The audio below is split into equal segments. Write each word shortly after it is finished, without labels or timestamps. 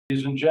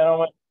Ladies and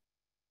gentlemen,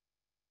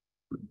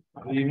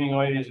 good evening,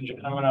 ladies and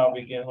gentlemen. I'll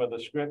begin with a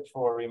script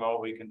for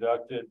remotely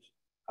conducted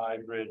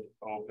hybrid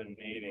open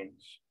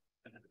meetings.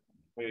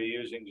 We are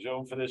using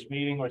Zoom for this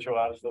meeting, which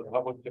allows the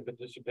public to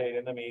participate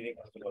in the meeting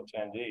as an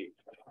attendee.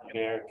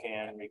 Chair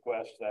can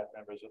request that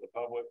members of the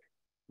public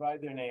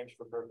provide their names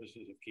for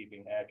purposes of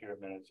keeping accurate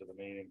minutes of the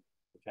meeting.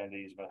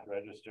 Attendees must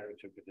register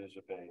to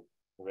participate.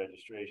 The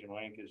registration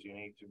link is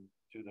unique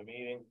to the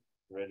meeting.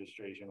 The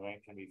registration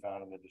link can be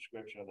found in the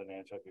description of the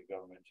Nantucket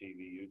Government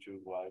TV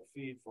YouTube live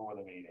feed for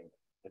the meeting.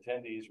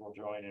 Attendees will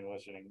join in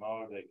listening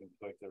mode. They can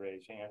click the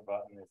raise hand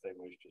button if they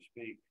wish to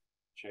speak.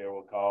 The chair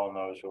will call on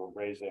those who will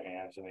raise their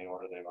hands in the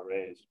order they were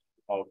raised.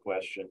 All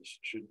questions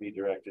should be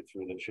directed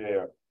through the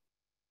chair.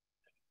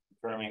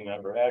 Confirming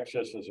member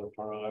access is a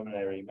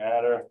preliminary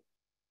matter.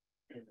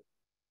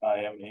 I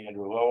am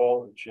Andrew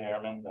Lowell, the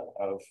chairman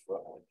of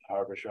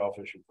Harbor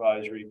Shellfish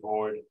Advisory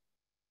Board.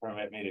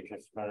 Permit me to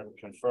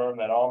confirm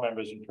that all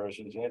members and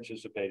persons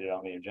anticipated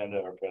on the agenda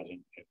are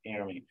present.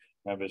 Hear me.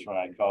 Members, when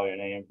I call your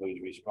name,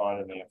 please respond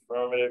in the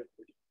affirmative.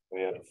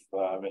 We have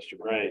Mr.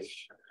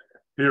 Brace.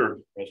 Here.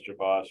 Mr.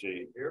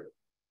 Bossy. Here.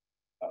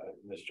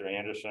 Mr.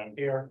 Anderson.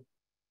 Here.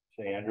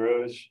 Mr.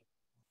 Andrews.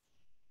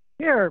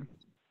 Here.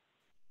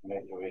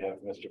 We have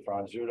Mr.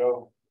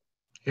 Franzuto.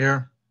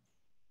 Here.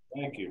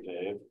 Thank you,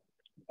 Dave.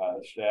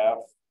 Staff.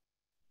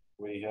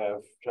 We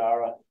have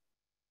Tara.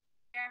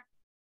 Here.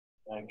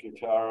 Thank you,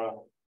 Tara.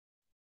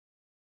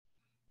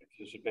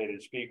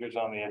 Anticipated speakers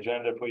on the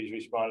agenda, please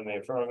respond in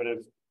the affirmative.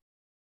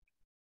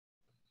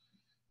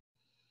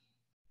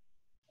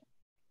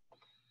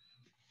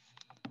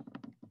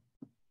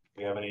 Do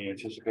we have any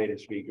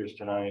anticipated speakers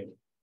tonight?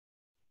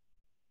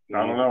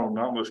 I don't know,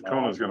 not unless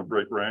Kona's going to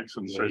break ranks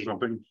and say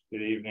something.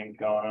 Good evening,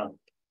 Kona.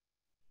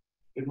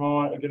 Good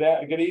morning,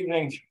 good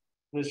evening.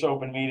 This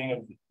open meeting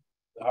of the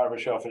Harbor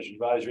Shellfish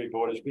Advisory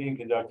Board is being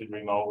conducted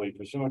remotely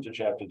pursuant to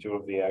Chapter 2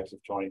 of the Acts of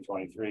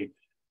 2023.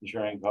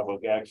 Ensuring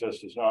public access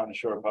does not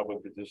ensure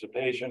public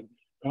participation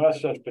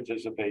unless such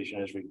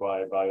participation is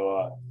required by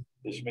law.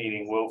 This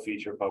meeting will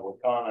feature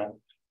public comment.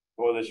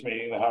 For this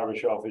meeting, the Harbor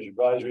Shellfish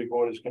Advisory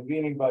Board is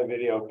convening by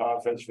video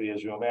conference via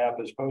Zoom app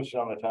as posted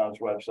on the town's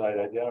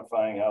website,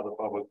 identifying how the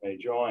public may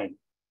join.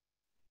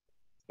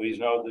 Please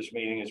note this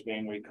meeting is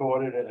being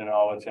recorded and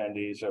all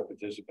attendees are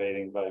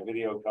participating by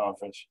video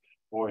conference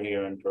or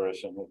here in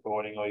person.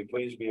 Accordingly,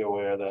 please be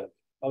aware that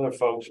other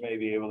folks may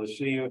be able to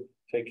see you.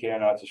 Take care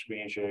not to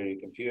screen share your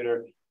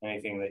computer.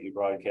 Anything that you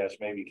broadcast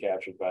may be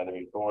captured by the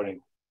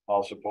recording.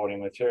 All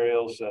supporting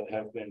materials that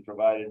have been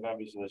provided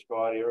members of this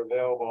body are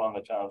available on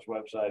the town's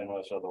website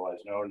unless otherwise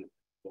noted.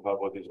 The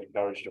public is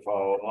encouraged to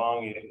follow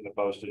along using the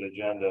posted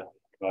agenda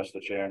unless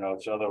the chair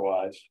notes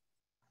otherwise.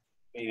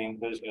 Meeting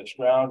business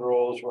ground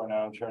rules. We're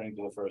now turning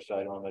to the first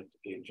item on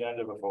the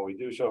agenda. Before we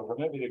do so,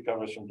 permit me to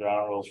cover some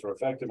ground rules for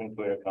effective and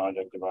clear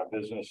conduct of our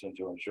business and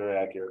to ensure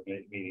accurate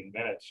meeting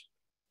minutes.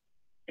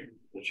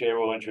 The chair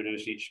will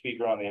introduce each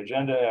speaker on the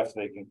agenda.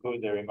 After they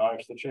conclude their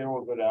remarks, the chair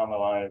will go down the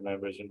line of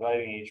members,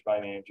 inviting each by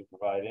name to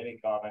provide any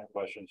comment,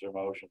 questions, or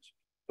motions.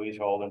 Please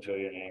hold until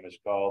your name is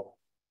called.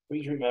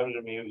 Please remember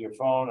to mute your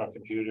phone or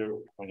computer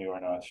when you are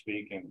not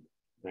speaking.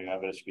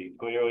 Remember to speak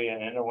clearly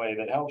and in a way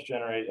that helps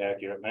generate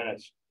accurate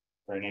minutes.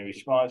 For any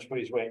response,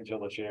 please wait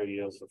until the chair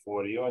yields the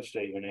floor to you and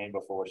state your name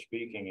before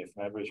speaking. If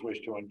members wish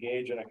to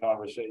engage in a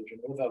conversation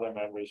with other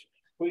members,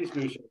 please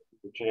do so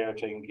with the chair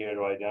taking care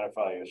to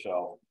identify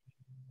yourself.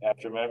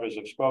 After members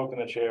have spoken,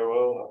 the chair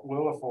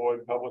will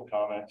afford public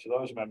comment to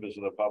those members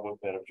of the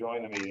public that have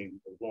joined the meeting.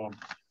 The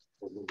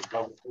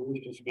public who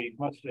wish to speak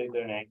must state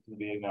their name to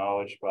be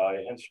acknowledged by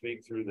and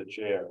speak through the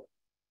chair.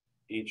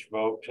 Each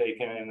vote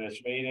taken in this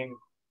meeting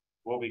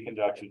will be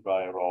conducted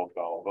by a roll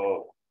call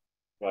vote.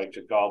 I'd like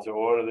to call to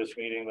order this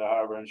meeting, the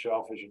Harbor and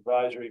Shellfish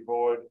Advisory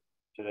Board.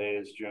 Today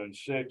is June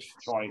 6th,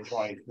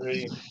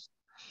 2023.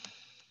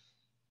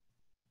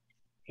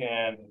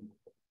 Can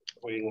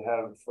we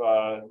have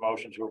a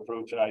motion to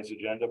approve tonight's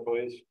agenda,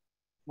 please?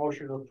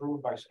 Motion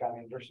approved by Scott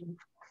Anderson.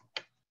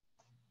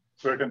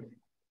 Second.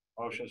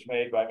 Motion's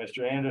made by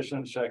Mr.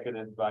 Anderson,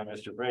 seconded by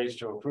Mr. Brace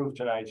to approve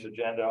tonight's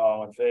agenda.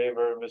 All in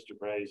favor? Mr.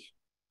 Brace.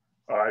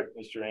 Aye.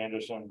 Mr.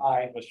 Anderson.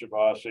 Aye. Mr.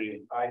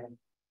 Bossy. Aye.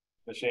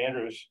 Ms.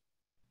 Andrews.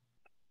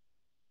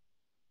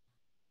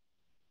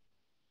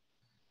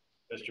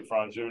 Mr.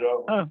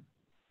 Franzuto.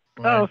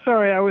 Oh,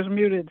 sorry, I was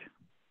muted.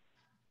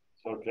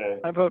 It's okay.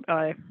 I vote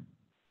aye.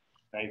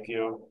 Thank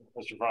you.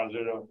 Mr.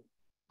 Franzuto.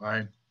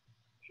 Aye.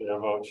 Chair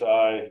votes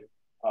aye.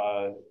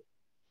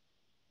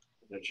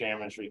 The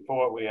chairman's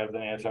report. We have the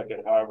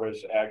Nantucket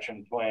Harbor's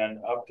Action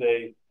Plan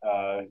Update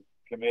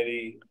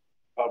Committee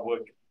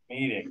public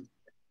meeting,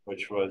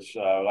 which was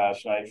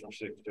last night from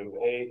 6 to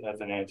 8 at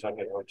the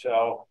Nantucket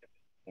Hotel.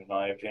 In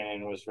my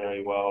opinion, was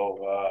very well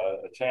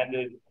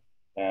attended.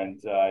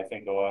 And I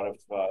think a lot of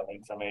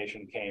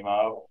information came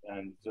out,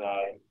 and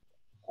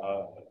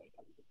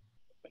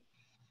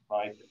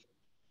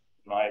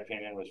my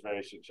opinion was a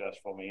very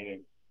successful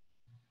meeting.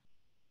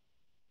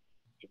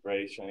 Mr.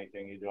 Brace,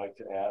 anything you'd like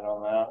to add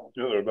on that?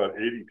 Yeah, there are about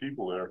 80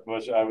 people there.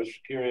 I was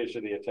curious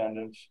of the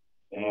attendance.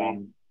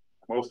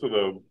 most of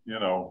the,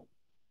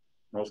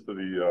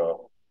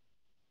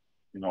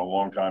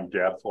 longtime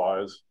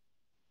gadflies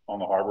on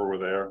the harbor were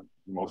there.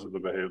 Most of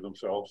them behaved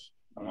themselves,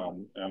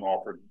 and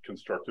offered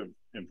constructive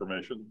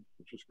information,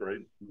 which was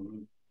great.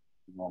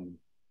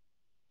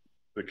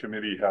 The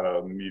committee had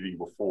a meeting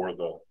before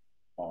the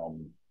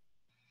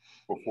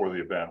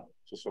event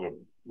to sort of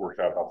work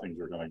out how things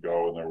are going to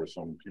go, and there were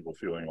some people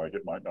feeling like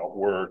it might not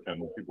work,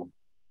 and people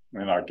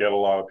may not get a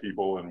lot of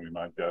people, and we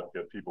might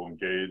get people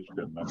engaged,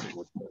 and I think it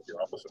was the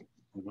opposite.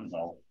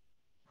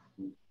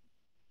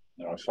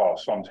 I saw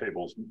some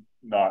tables,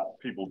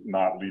 people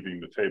not leaving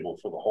the table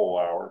for the whole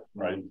hour,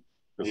 right?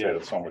 Because they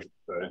had so much to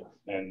say.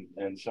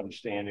 And some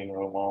standing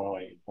room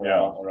only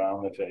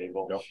around the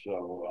table. Yep.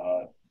 So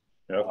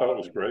I thought it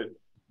was great.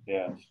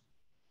 Yes,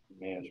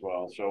 me as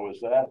well. So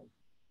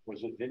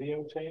was it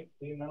videotaped,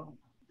 do you know?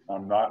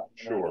 I'm not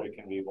sure if it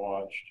can be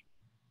watched.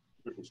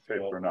 if it was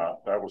taped or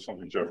not. That was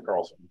something Jeff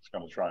Carlson was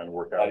going to try and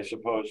work out. I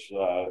suppose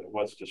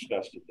what's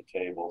discussed at the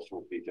tables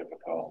would be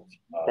difficult.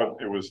 But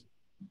it was,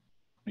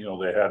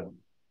 they had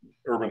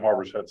Urban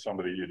Harbors had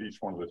somebody at each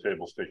one of the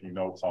tables taking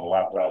notes on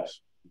laptops.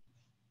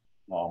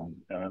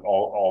 And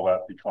all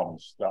that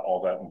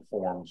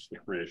informs the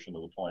creation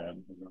of the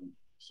plan.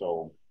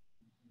 So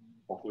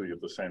hopefully you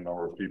have the same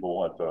number of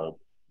people at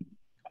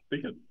I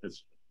think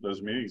it's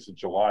those meetings in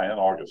July and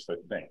August, I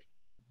think.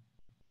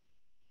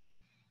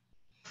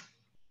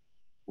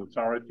 Does it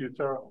sound right to you,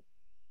 Tara?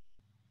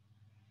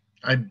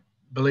 I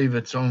believe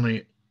it's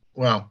only,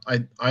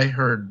 I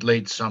heard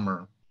late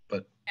summer,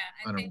 but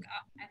yeah, I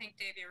think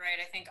Dave, you're right.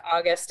 I think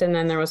August, and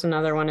then there was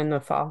another one in the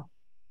fall.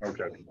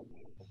 Okay.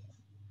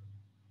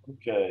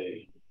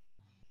 Okay.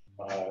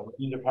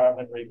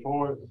 Department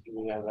report. Do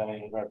we have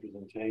any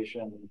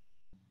representation?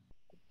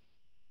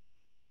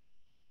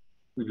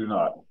 We do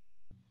not.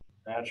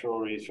 Natural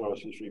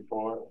resources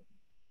report.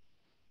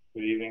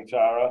 Good evening,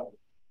 Tara.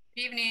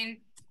 Good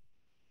evening.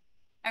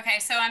 Okay,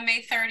 so on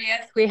May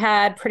 30th, we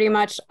had pretty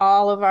much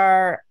all of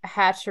our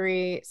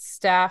hatchery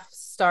staff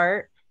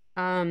start.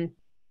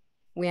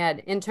 We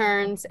had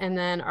interns, and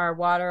then our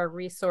water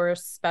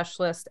resource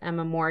specialist,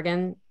 Emma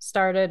Morgan,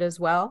 started as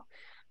well.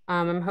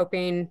 I'm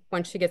hoping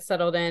once she gets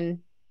settled in,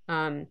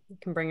 you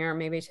can bring her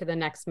maybe to the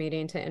next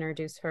meeting to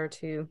introduce her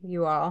to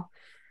you all.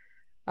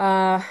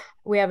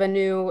 We have a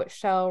new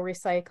shell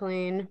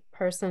recycling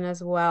person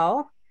as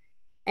well.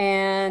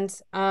 And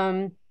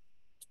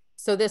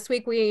so this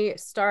week we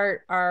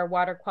start our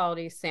water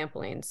quality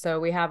sampling.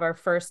 So we have our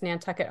first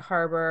Nantucket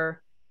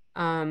Harbor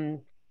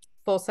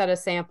full set of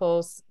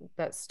samples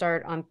that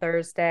start on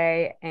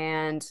Thursday.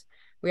 And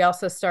we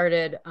also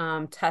started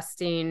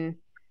testing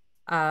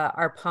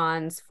our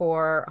ponds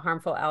for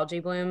harmful algae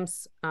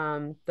blooms.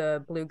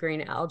 The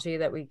blue-green algae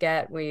that we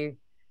get,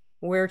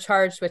 we're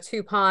charged with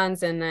 2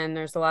 ponds, and then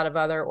there's a lot of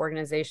other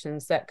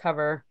organizations that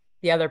cover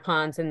the other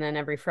ponds. And then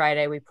every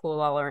Friday we pool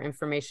all our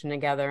information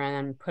together and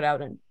then put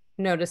out a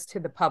notice to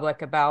the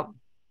public about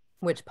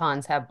which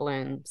ponds have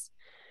blooms.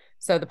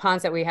 So the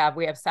ponds that we have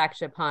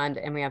Saksha Pond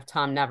and we have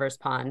Tom Nevers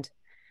Pond.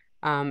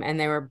 And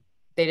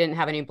they didn't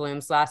have any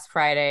blooms last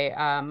Friday.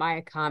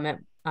 Maya Comet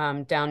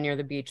down near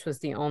the beach was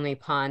the only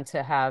pond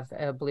to have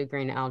a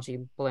blue-green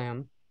algae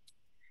bloom.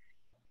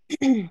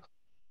 In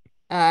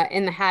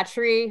the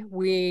hatchery,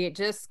 we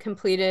just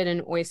completed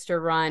an oyster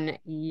run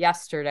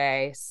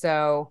yesterday.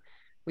 So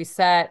we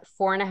set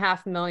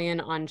 4.5 million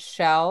on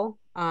shell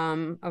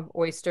of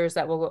oysters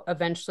that will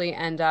eventually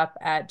end up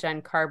at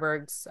Jen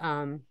Carberg's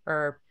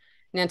or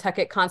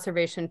Nantucket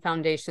Conservation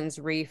Foundation's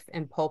reef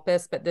in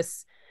Pulpus. But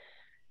this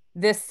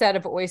set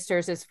of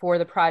oysters is for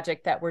the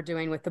project that we're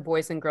doing with the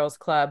Boys and Girls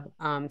Club.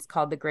 It's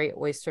called the Great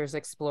Oysters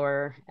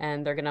Explorer,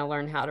 and they're going to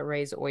learn how to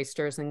raise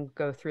oysters and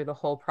go through the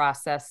whole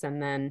process.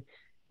 And then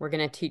we're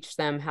going to teach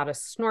them how to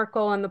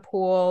snorkel in the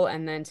pool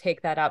and then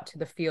take that out to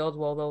the field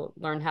where they'll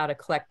learn how to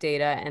collect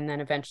data and then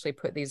eventually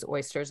put these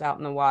oysters out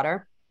in the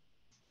water.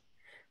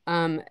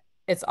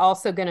 It's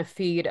also going to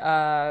feed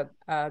a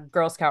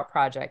Girl Scout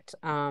project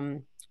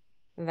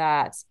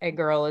that a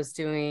girl is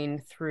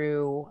doing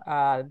through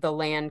the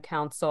Land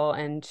Council,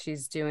 and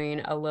she's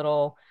doing a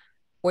little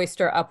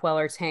oyster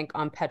upweller tank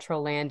on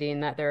Petrel Landing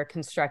that they're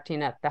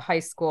constructing at the high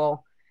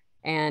school.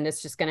 And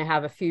it's just going to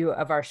have a few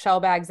of our shell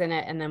bags in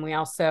it. And then we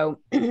also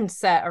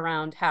set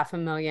around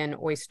 500,000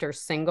 oyster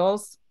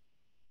singles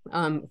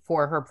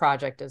for her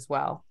project as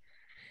well.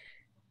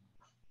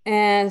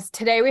 And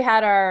today we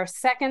had our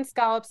second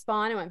scallop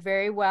spawn. It went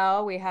very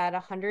well. We had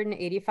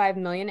 185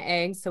 million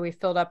eggs. So we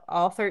filled up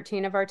all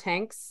 13 of our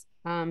tanks.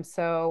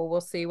 So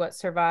we'll see what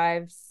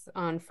survives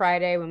on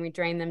Friday when we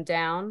drain them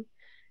down.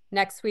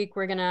 Next week,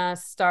 we're going to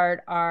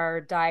start our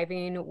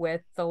diving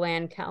with the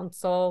Land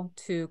Council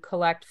to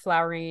collect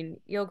flowering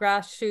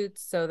eelgrass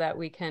shoots so that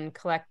we can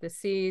collect the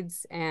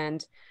seeds.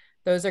 And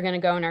those are going to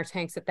go in our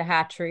tanks at the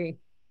hatchery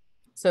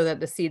so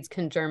that the seeds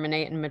can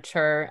germinate and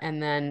mature.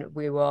 And then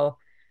we will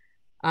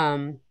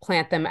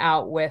plant them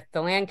out with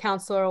the Land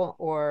Council,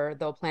 or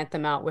they'll plant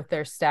them out with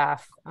their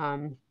staff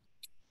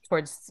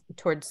towards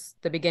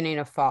the beginning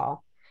of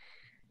fall.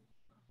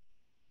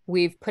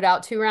 We've put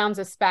out 2 rounds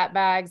of spat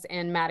bags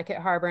in Mattocket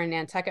Harbor and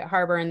Nantucket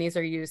Harbor, and these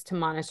are used to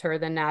monitor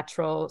the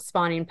natural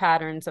spawning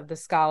patterns of the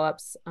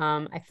scallops.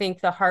 I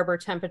think the harbor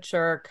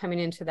temperature coming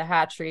into the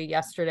hatchery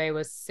yesterday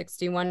was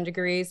 61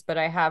 degrees, but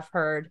I have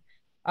heard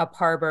up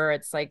harbor,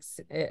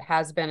 it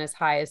has been as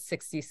high as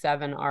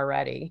 67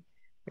 already,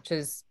 which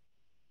is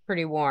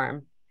pretty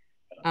warm.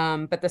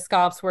 But the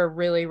scallops were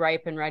really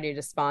ripe and ready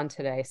to spawn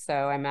today, so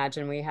I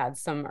imagine we had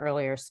some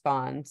earlier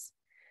spawns.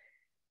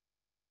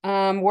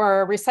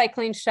 We're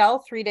recycling shell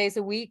 3 days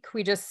a week.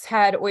 We just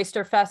had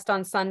Oyster Fest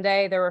on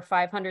Sunday. There were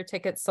 500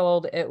 tickets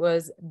sold. It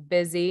was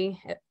busy.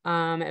 It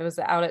was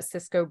out at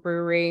Cisco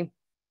Brewery.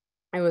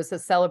 It was a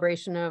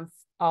celebration of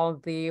all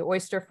of the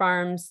oyster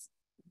farms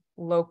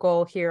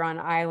local here on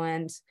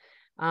island.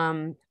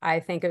 I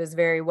think it was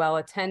very well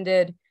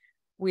attended.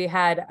 We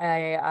had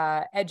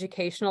a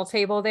educational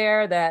table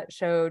there that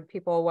showed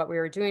people what we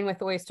were doing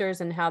with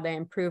oysters and how they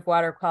improve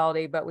water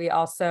quality, but we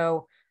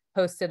also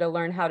hosted a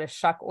learn how to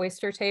shuck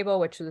oyster table,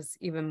 which was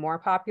even more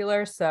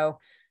popular. So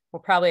we'll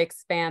probably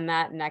expand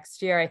that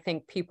next year. I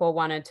think people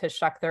wanted to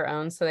shuck their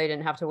own so they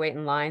didn't have to wait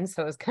in line.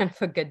 So it was kind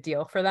of a good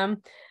deal for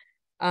them.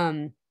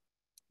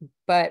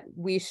 But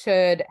we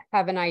should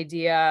have an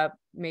idea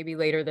maybe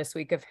later this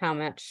week of how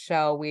much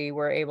shell we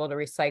were able to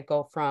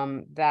recycle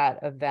from that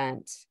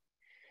event.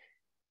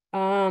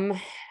 And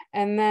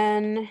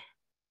then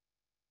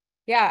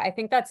yeah, I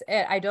think that's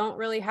it. I don't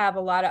really have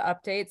a lot of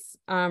updates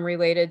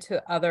related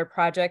to other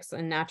projects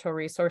and natural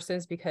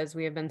resources because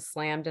we have been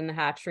slammed in the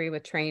hatchery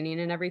with training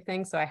and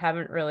everything. So I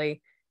haven't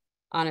really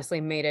honestly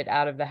made it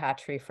out of the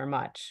hatchery for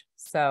much.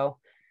 So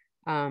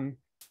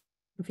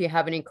if you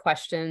have any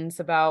questions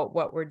about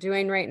what we're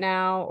doing right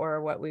now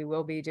or what we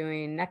will be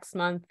doing next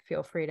month,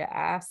 feel free to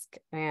ask.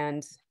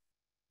 And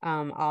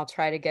I'll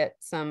try to get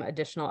some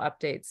additional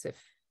updates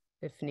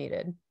if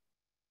needed.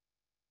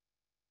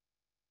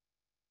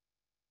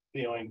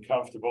 Feeling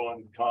comfortable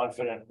and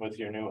confident with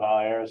your new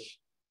hires?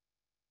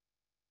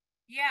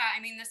 Yeah,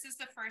 I mean, this is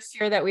the first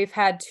year that we've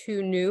had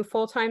 2 new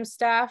full-time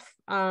staff,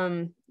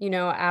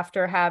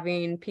 after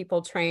having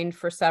people trained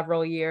for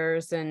several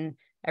years and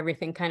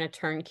everything kind of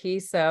turnkey.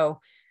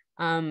 So,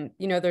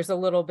 there's a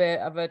little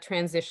bit of a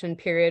transition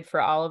period for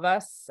all of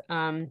us,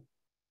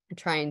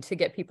 trying to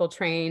get people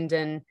trained.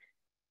 And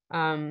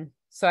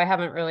so I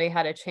haven't really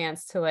had a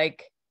chance to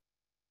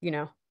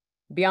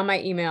be on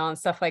my email and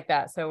stuff like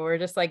that. So we're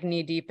just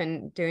knee deep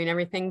in doing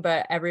everything,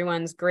 but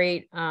everyone's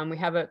great. We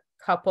have a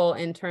couple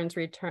interns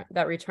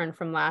that returned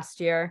from last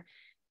year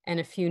and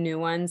a few new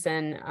ones.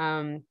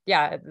 And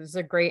yeah, there's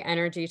a great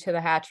energy to the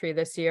hatchery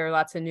this year,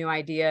 lots of new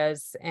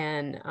ideas.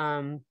 And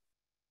I'm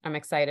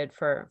excited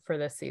for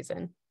this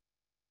season.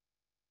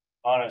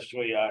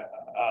 Honestly,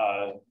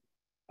 I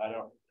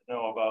don't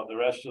know about the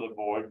rest of the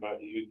board,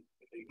 but you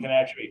can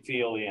actually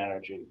feel the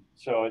energy.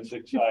 So it's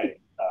exciting.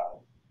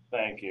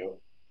 Thank you.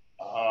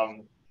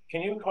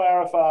 Can you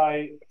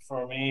clarify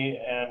for me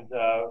and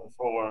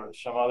for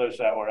some others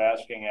that were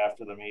asking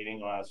after the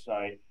meeting last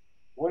night,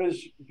 what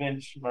is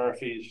Vince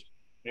Murphy's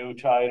new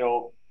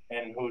title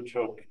and who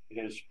took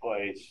his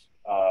place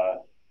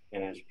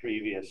in his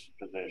previous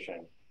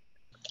position?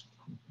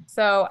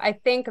 So I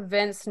think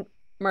Vince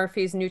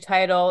Murphy's new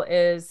title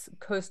is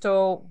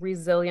Coastal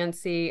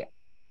Resiliency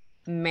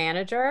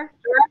Manager.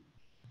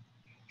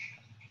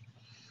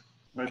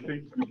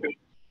 Maybe.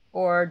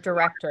 Or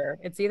director.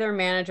 It's either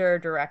manager or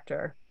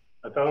director.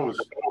 I thought it was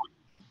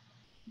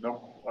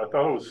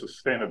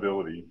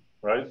sustainability,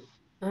 right?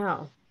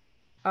 Oh.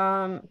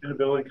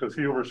 Sustainability, because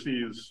he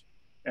oversees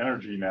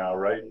energy now,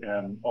 right?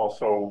 And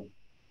also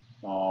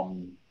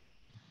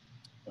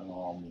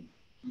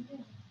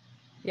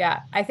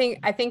yeah, I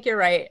think you're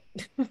right.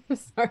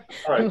 Sorry.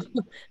 Right.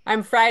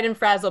 I'm fried and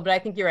frazzled, but I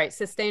think you're right.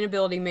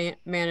 Sustainability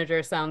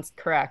manager sounds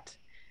correct.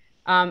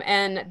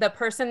 And the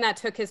person that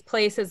took his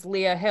place is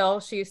Leah Hill.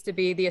 She used to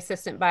be the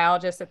assistant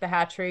biologist at the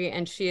hatchery,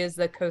 and she is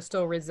the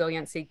coastal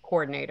resiliency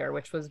coordinator,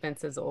 which was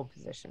Vince's old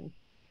position.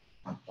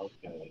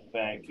 Okay,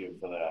 thank you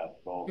for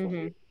that, both of Mm-hmm.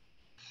 you.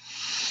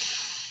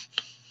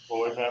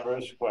 Board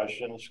members,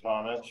 questions,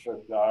 comments for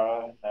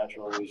Dara,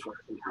 Natural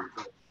Resources?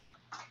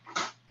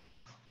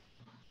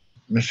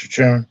 Mr.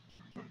 Chairman.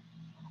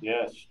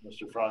 Yes,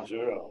 Mr.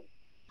 Franzuro.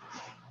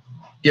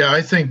 Yeah,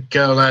 I think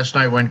last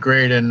night went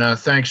great, and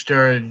thanks,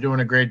 Tara. You're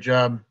doing a great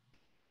job.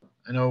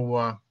 I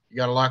know you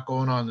got a lot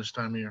going on this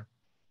time of year.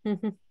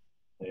 Mm-hmm.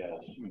 Yes.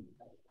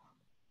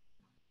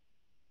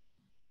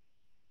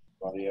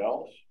 Anybody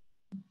else?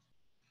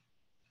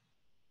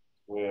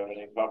 Do we have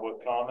any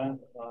public comment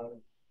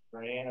on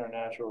marine or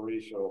natural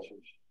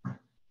resources?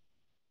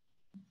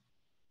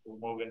 We'll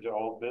move into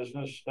old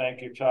business.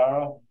 Thank you,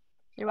 Tara.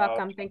 You're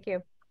welcome. Thank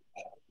you.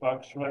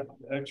 Buck's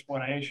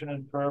explanation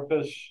and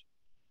purpose.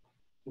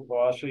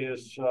 Bossy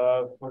has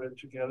put it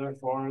together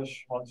for us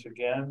once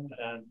again,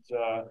 and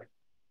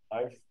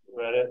I've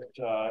read it.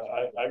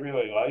 I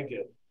really like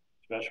it,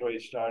 especially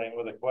starting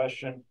with a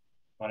question.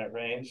 When it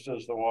rains,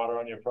 does the water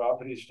on your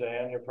property stay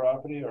on your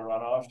property or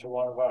run off to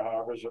one of our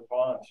harbors or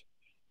ponds?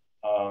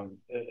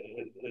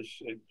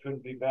 It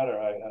couldn't be better.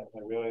 I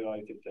really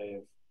like it,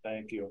 Dave.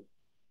 Thank you.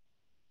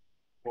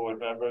 board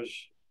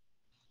members?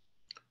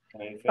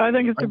 Anything? I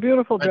think it's a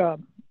beautiful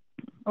job.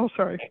 Oh,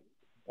 sorry.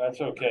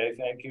 That's okay.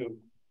 Thank you,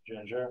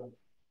 Ginger.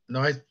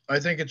 No, I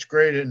think it's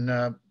great,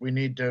 and we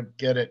need to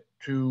get it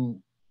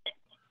to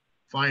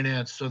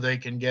finance so they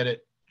can get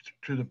it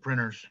to the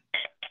printers.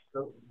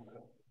 So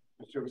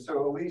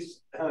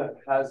Elise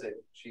has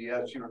it. She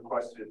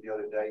requested it the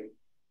other day.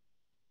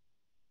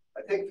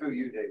 I think through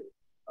you, Dave.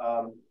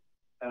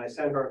 And I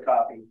sent her a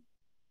copy,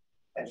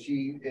 and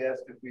she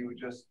asked if we would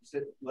just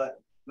let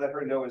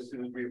her know as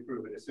soon as we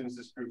approve it, as soon as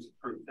this group's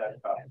approved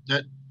that copy.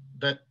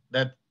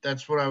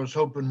 That's what I was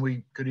hoping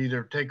we could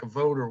either take a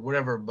vote or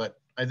whatever,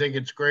 but I think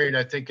it's great.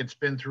 I think it's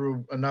been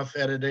through enough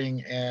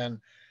editing, and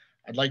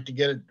I'd like to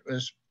get it,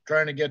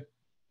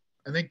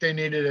 I think they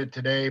needed it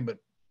today, but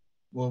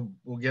we'll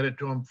get it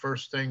to them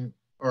first thing.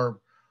 Or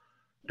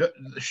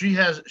she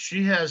has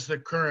the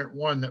current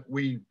one that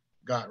we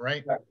got,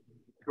 right? Correct.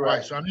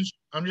 Right. So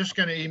I'm just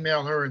going to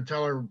email her and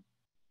tell her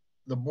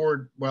the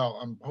board. Well,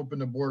 I'm hoping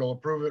the board will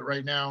approve it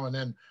right now, and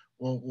then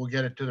we'll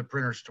get it to the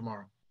printers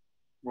tomorrow.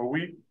 Well,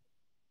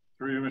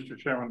 through you, Mr.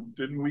 Chairman,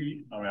 didn't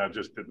we? I mean, I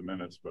just did the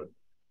minutes, but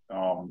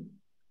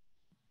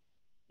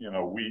you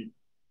know,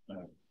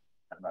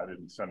 and I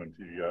didn't send them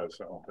to you guys,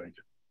 I don't think.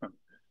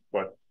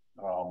 But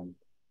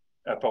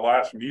at the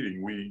last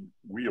meeting,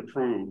 we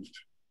approved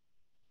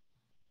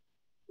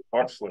the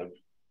buck slip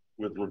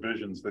with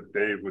revisions that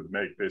Dave would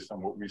make based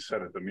on what we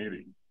said at the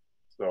meeting.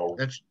 So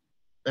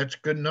that's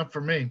good enough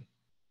for me.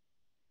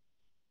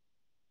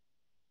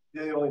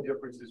 The only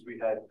difference is we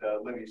had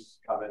Libby's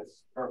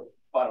comments, her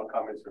final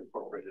comments are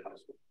incorporated in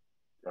this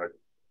one. Right.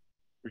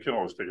 We can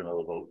always take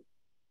another vote.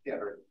 Yeah.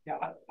 Yeah,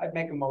 I'd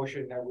make a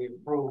motion that we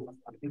approve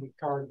the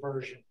current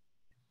version.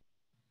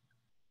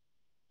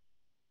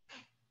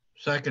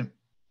 Second.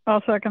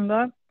 I'll second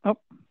that. Oh,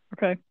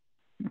 okay.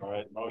 All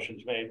right,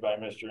 motion's made by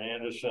Mr.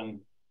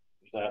 Anderson.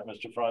 Is that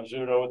Mr.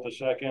 Franzuto with the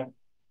second?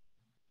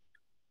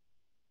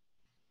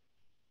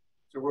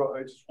 So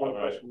just one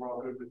question, we're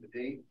all good with the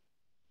date?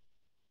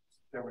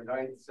 September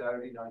 9th,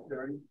 Saturday,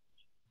 9:30.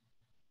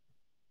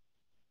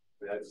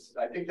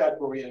 I think that's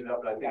where we ended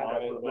up. I think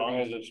as long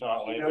as it's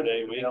not Labor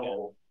Day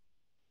weekend,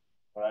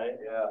 right?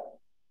 Yeah.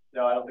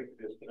 No, I don't think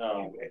it is.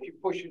 No. If you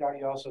push it out,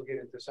 you also get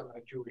into some of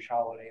the Jewish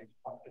holidays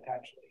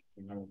potentially.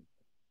 Mm-hmm.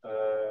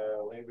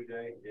 Labor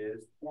Day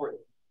is 4th.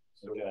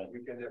 So okay.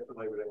 Weekend after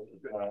Labor Day.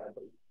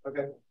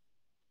 Okay.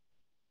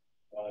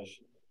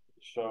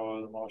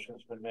 So the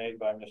motion's been made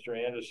by Mr.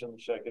 Anderson,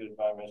 seconded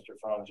by Mr.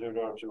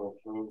 Franzuto to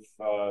approve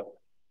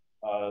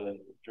the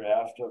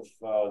draft of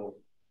the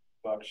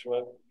buck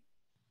slip.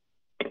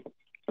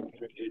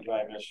 Created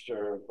by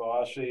Mr.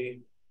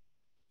 Bossy.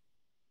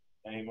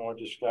 Any more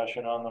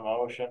discussion on the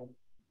motion?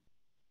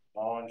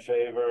 All in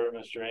favor,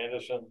 Mr.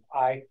 Anderson?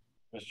 Aye.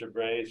 Mr.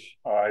 Brace?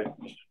 Aye.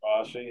 Mr.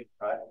 Bossy?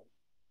 Aye.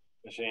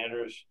 Ms.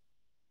 Andrews?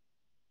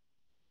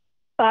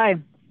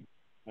 Aye.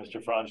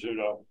 Mr.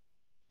 Franzuto?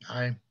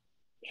 Aye.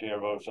 Chair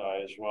votes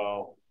aye as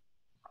well.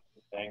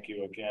 Thank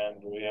you again.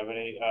 Do we have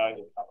any,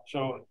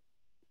 so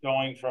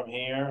going from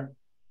here,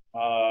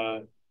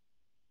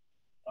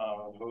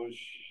 who's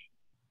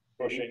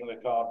pushing the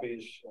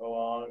copies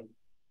along?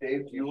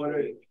 Dave, do you want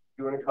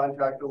to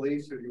contact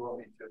Elise, or do you want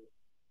me to?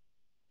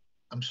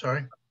 I'm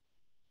sorry.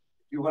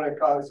 You want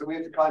to so we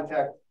have to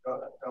contact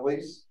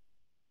Elise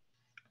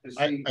to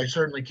see. I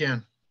certainly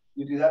can.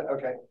 You do that?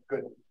 Okay,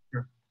 good.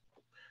 Sure.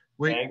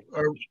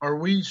 Are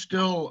we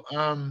still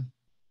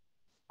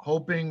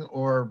hoping,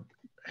 or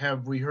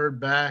have we heard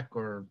back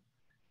or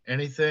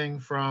anything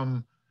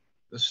from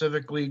the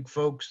Civic League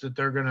folks that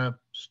they're going to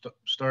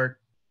start?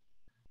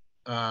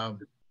 I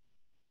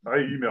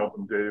emailed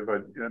them, Dave,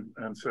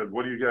 and said,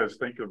 what do you guys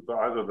think of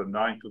either the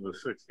 9th or the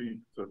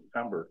 16th of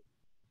September?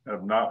 I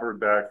have not heard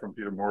back from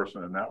Peter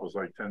Morrison, and that was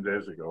like 10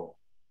 days ago.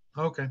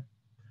 Okay.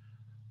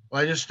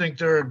 Well, I just think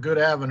they're a good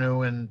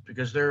avenue, and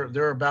because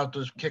they're about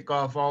to kick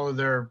off all of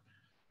their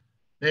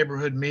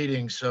neighborhood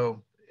meetings,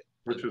 so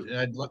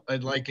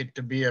I'd like it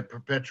to be a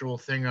perpetual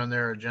thing on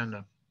their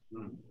agenda.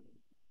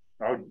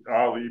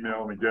 I'll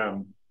email them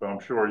again, but I'm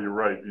sure you're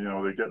right. You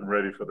know, they're getting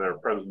ready for their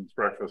President's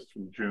Breakfast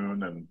through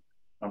June, and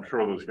I'm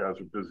sure those guys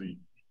are busy.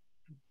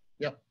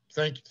 Yep.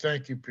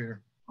 Thank you,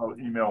 Peter. I'll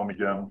email them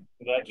again.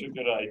 That's a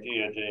good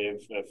idea,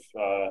 Dave.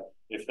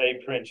 If they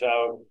print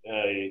out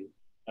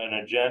an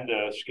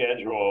agenda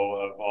schedule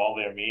of all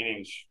their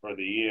meetings for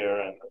the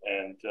year,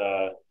 and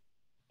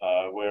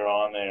we're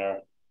on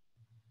there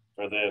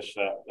for this,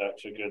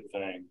 that's a good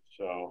thing.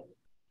 So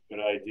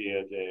good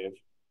idea, Dave.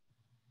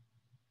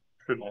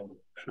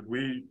 Should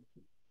we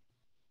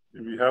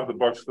have the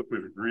buck slip,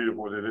 we've agreed of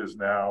what it is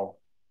now,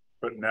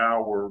 but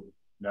now we're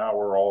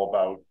all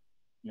about,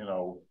 you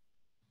know,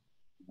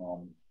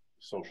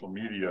 social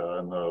media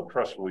and the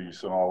press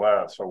release and all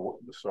that. So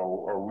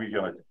are we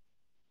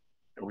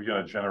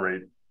gonna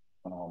generate,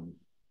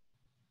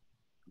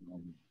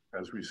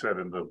 as we said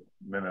in the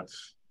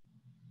minutes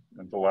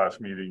at the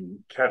last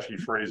meeting, catchy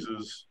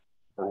phrases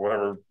or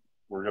whatever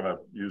we're gonna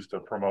use to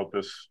promote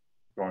this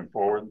going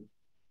forward?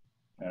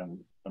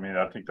 And I mean,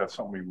 I think that's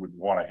something we would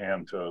want to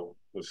hand to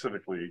the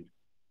Civic League.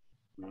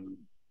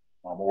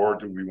 Or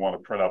do we want to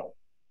print up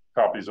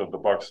copies of the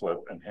buck slip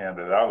and hand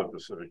it out at the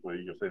Civic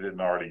League if they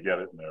didn't already get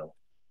it in there?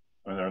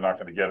 I mean, they're not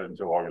going to get it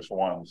until August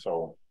 1,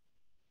 so.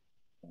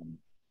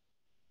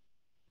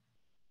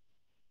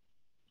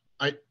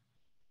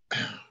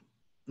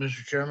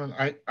 Mr. Chairman,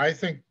 I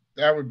think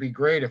that would be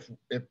great if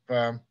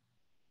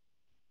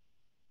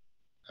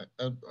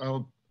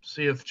I'll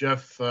see if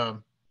Jeff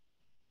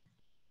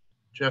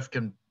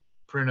can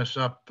print us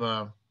up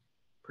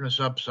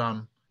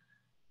some.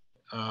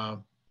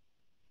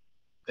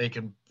 They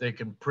can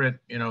print,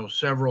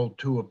 several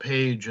to a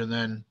page, and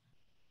then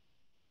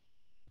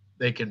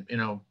they can,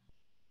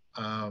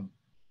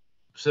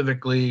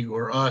 Civic League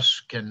or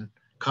us can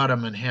cut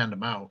them and hand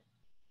them out.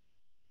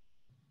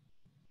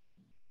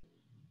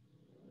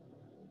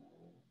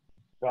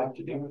 I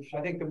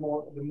think the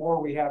more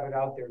we have it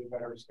out there, the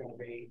better it's gonna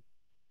be.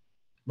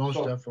 Most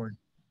So- definitely.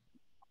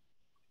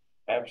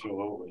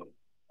 Absolutely,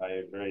 I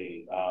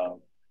agree.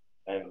 And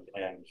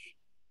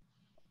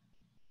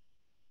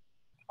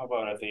how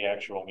about at the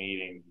actual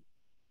meeting,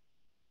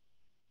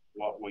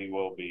 what we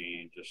will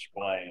be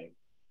displaying?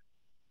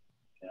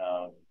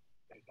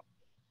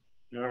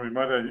 We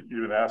might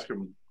even ask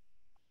them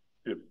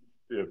if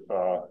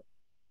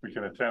we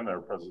can attend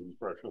their president's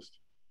breakfast.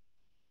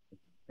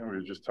 And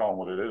we just tell them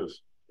what it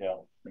is. Yeah.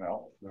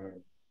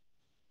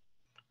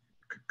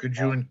 Could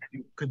you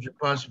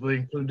possibly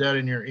include that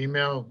in your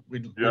email?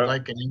 We'd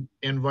like an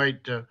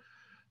invite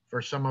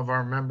for some of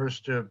our members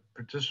to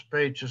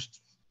participate.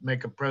 Just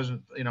make a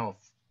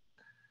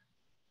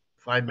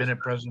 5-minute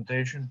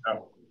presentation. Yeah.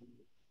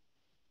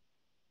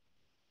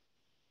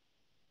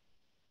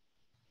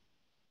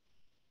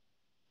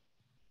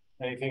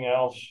 Anything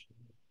else?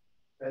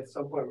 At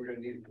some point, we're gonna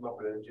need to come up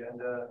with an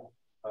agenda.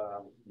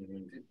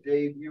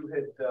 Dave, you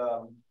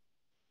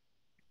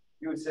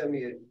would send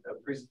me a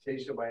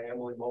presentation by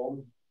Emily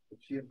Mullen that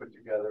she had put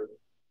together.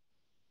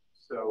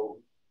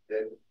 So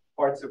that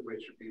parts of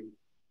which would be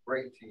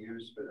great to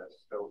use for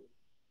this. So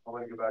I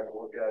want to go back and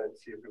look at it and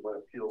see if we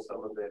want to peel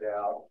some of it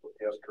out,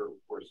 ask her, of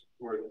course,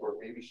 or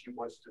maybe she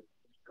wants to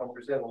come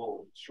present a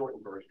little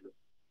shortened version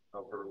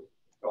of her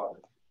thought.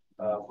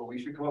 But we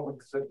should come up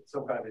with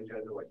some kind of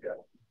agenda like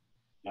that.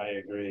 I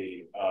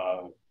agree.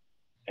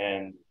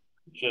 And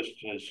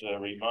just as a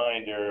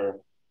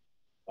reminder,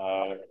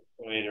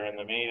 later in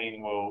the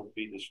meeting, we'll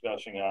be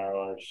discussing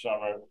our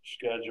summer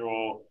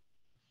schedule.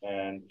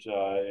 And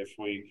if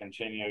we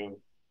continue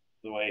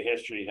the way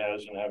history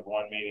has and have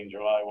one meeting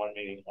July, one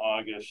meeting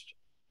August,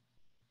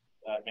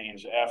 that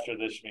means after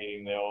this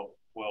meeting,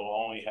 we'll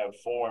only have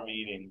 4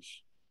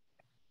 meetings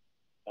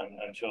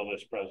until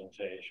this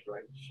presentation.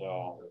 Right.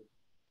 So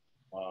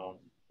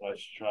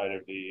let's try to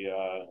be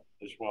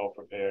as well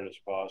prepared as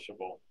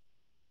possible.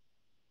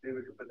 Maybe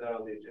we could put that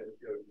on the agenda,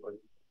 on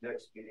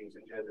next meeting's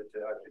agenda, to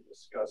actually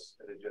discuss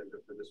an agenda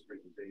for this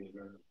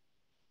presentation.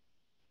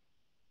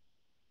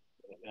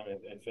 And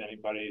if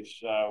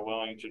anybody's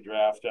willing to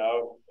draft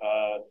out,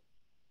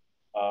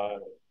 a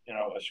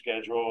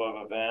schedule of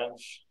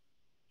events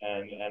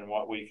and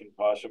what we can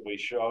possibly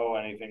show,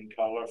 anything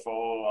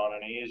colorful on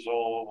an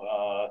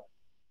easel,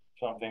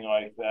 something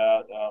like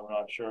that. I'm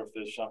not sure if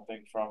there's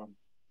something from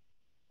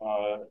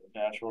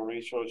Natural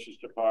Resources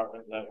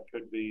Department that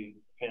could be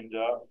pinned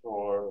up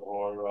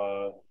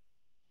or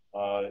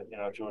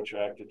to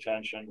attract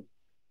attention.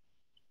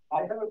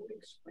 I have a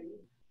big screen.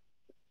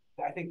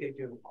 I think they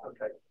do.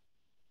 Okay.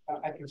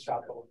 I can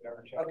stop over there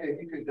and check. Okay,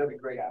 if you could, that'd be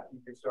great. You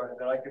could start, and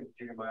then I can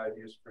give you my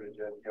ideas for the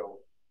agenda,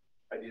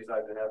 ideas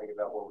I've been having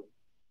about what we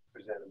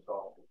present and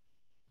talk.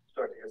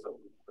 Start to get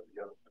something put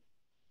together.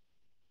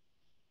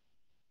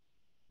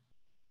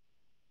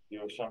 You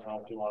have something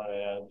else you want to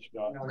add,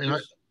 Scott?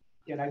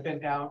 And I've been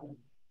down,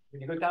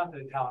 when you go down to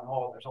the town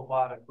hall, there's a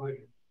lot of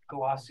good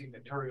glossy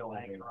material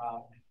hanging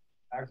around.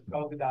 I'll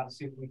go down and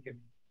see if we can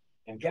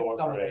get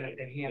some of it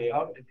and hand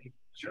out to people.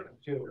 Sure.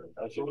 Too.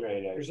 That's a great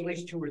idea. There's at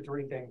least 2 or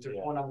 3 things. There's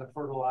Yeah. one on the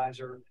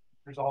fertilizer.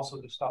 There's also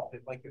the stuff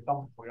that like the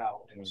dump put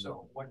out. And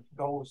so what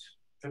goes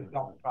to the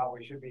dump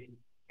probably should be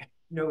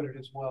noted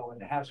as well, and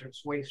the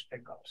hazardous waste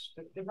pickups,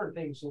 different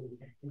things to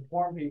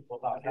inform people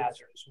about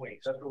hazardous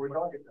waste. That's what we're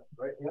talking about,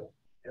 right? Yep.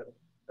 Yep.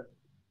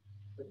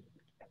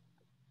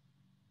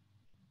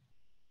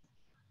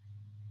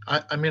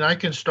 I mean, I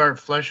can start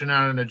fleshing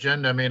out an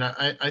agenda. I mean,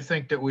 I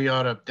think that we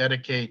ought to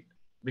dedicate,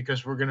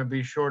 because we're going to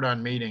be short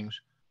on meetings.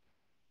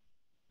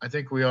 I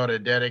think we ought to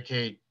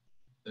dedicate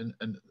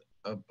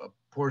a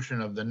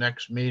portion of the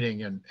next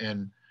meeting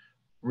and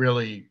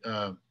really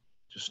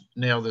just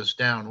nail this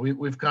down.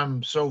 We've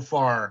come so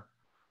far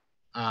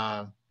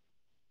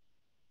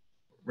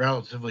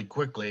relatively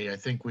quickly. I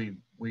think we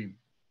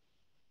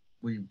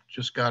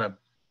just got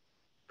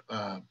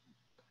to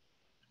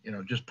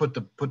just put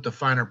the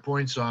finer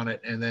points on it,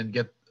 and then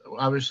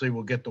obviously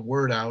we'll get the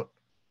word out.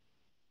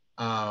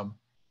 I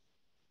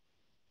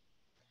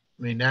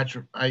mean,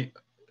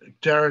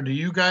 Tara, do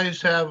you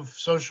guys have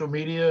social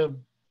media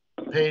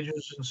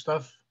pages and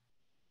stuff?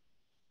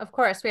 Of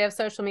course, we have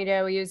social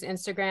media. We use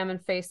Instagram and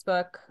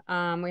Facebook.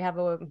 We have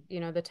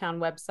the town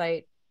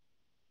website.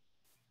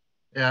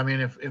 Yeah, I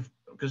mean,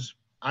 because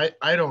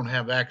I don't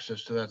have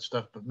access to that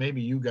stuff, but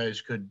maybe you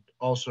guys could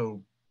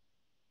also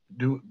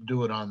do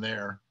it on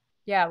there.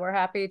 Yeah, we're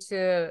happy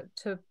to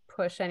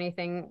push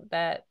anything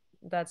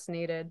that's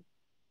needed.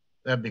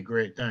 That'd be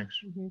great. Thanks.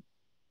 Mm-hmm.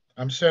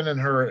 I'm sending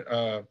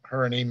her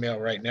an email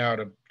right now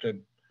to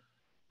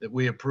that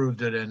we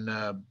approved it, and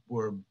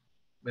we're,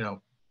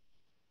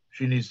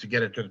 she needs to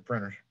get it to the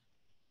printers.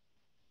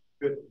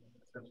 Good.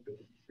 That's good.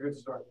 Good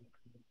start.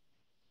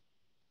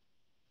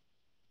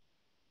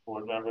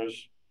 Board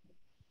members,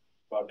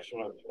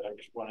 Bucksworth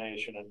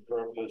explanation and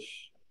purpose.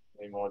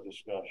 Any more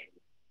discussion?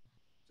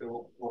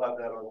 So we'll have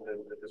that on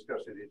the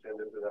discussion of the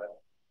agenda for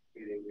that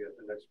meeting at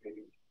the next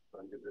meeting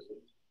on new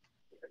business.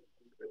 Okay.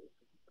 Good.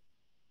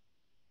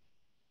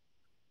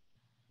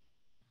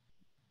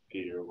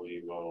 Peter,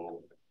 we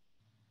will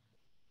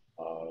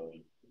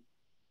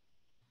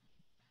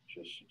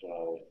just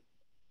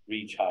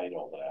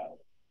retitle that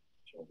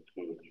to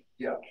include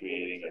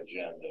creating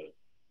agenda.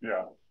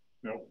 Yeah.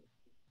 Yep.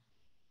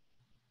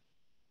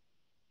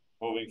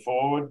 Moving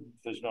forward,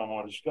 if there's no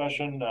more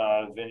discussion,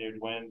 Vineyard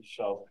Wind,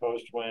 South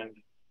Coast Wind.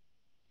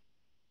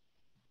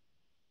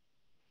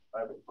 I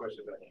have a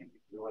question about keeping.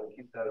 You want to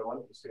keep that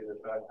on to say the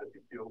fact that the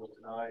appeal was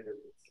denied,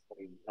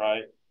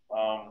 Right.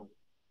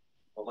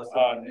 Unless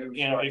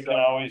you know, it can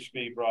always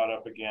be brought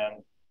up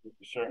again.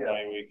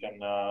 Certainly, we can.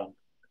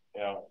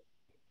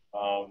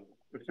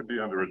 It could be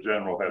under a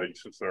general heading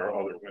since there are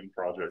other wind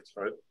projects,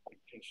 right?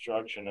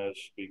 Construction has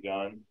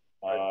begun.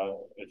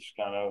 It's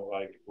kind of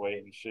like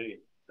wait and see.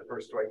 The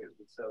first strike has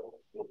been settled.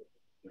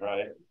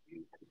 Right.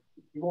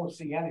 You won't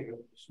see any of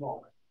the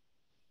smoke.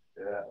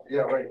 Yeah.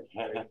 Yeah. Right.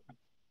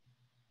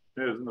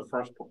 Yeah, isn't the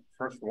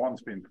first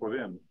one's being put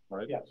in,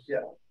 right? Yes.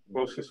 Yeah.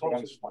 Closest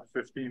one's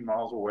 15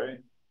 miles away.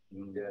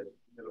 Yeah,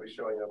 it'll be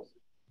showing up.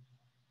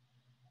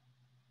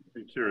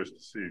 Be curious to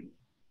see.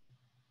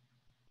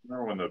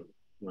 Remember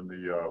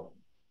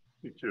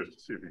be curious to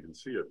see if you can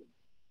see it.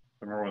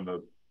 I remember when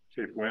the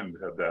Cape Wind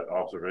had that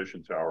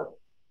observation tower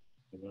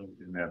in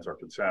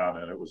Nantucket Sound,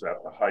 and it was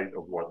at the height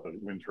of what the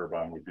wind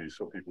turbine would be,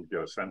 so people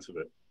get a sense of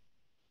it.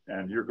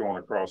 And you're going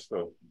across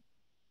the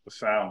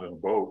sound in a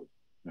boat,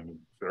 in a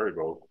ferry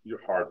boat,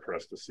 you're hard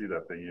pressed to see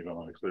that thing even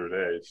on a clear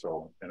day.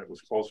 So, and it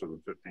was closer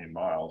than 15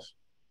 miles.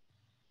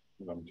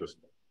 And I'm just,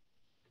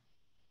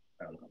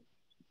 I don't know.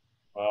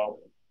 Well,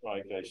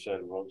 like I said,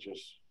 we'll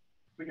just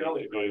we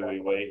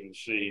wait and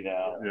see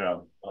now. Yeah.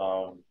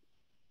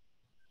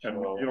 And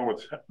so, you know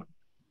what's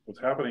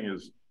happening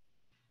is,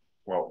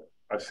 well,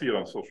 I see it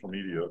on social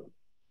media.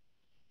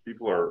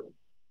 People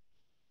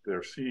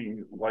they're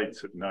seeing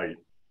lights at night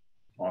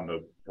on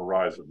the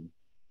horizon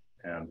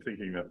and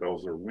thinking that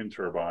those are wind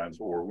turbines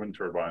or wind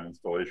turbine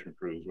installation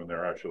crews when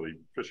they're actually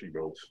fishing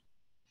boats.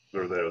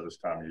 They're there this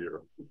time of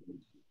year.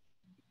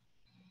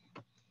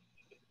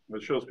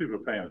 It shows people are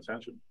paying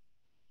attention.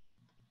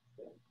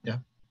 Yeah.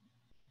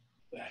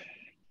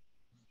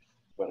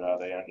 But are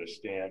they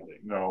understanding?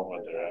 No,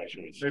 what they're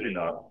actually seeing? Maybe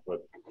not,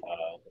 but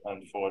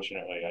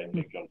unfortunately, I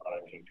think a lot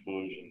of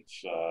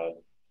conclusions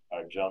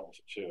are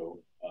jumped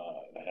to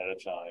ahead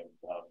of time.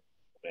 I'm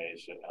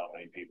amazed at how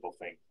many people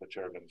think the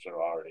turbines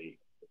are already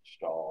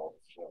installed.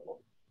 So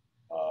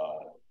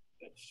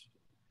it's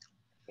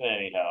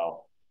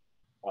anyhow.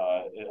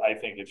 I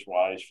think it's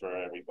wise for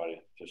everybody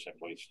to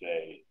simply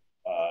stay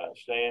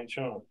in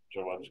tune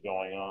to what's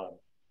going on.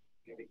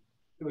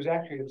 There was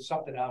actually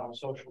something out on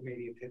social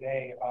media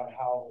today about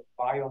how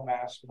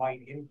biomass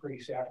might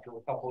increase after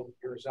a couple of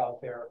years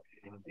out there,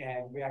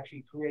 and we're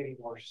actually creating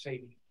a more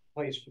safe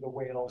place for the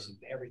whales and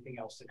everything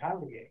else to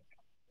congregate.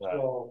 Right.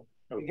 So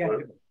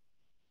again,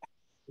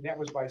 that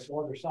was by some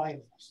other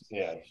scientists.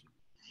 Yes,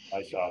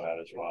 I saw that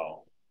as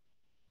well.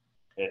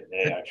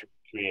 They actually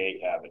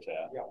create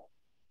habitat. Yeah.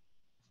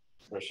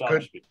 For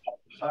some species.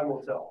 Time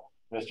will tell.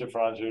 Mr.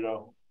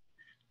 Franzuto.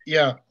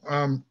 Yeah,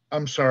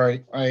 I'm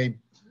sorry.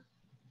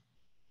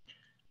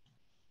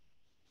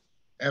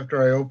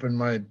 After I opened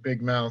my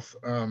big mouth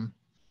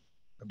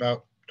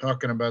about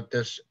talking about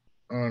this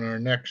on our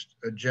next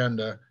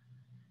agenda,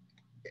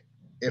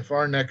 if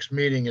our next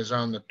meeting is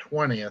on the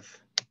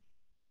 20th,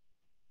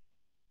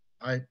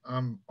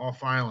 I'm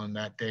off island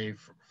that day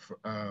for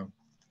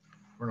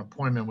an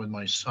appointment with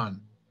my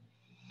son.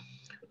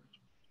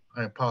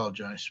 I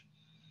apologize.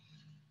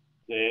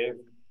 Dave.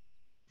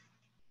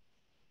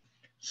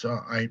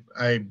 So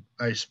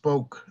I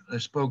spoke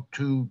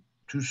too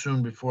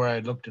soon before I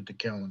looked at the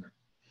calendar.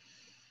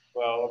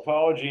 Well,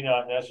 apology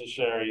not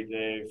necessary,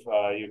 Dave.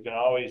 You can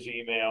always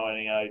email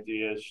any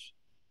ideas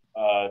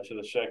to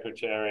the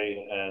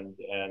secretary, and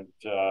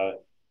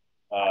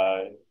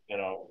you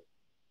know,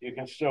 you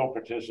can still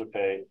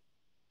participate,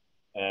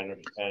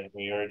 and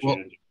we urge you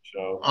to do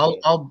so.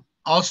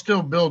 I'll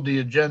still build the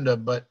agenda,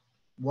 but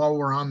while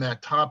we're on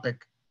that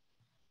topic,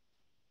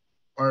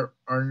 our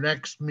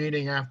next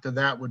meeting after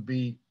that would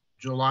be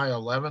July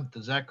 11th.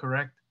 Is that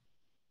correct?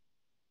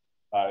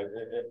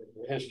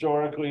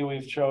 Historically,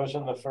 we've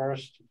chosen the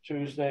first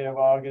Tuesday of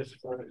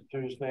August for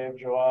Tuesday of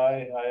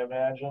July, I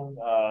imagine.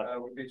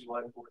 Would be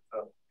July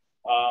 4th.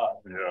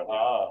 Yeah.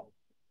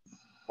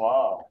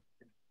 Wow.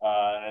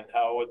 And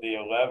how would the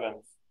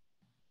 11th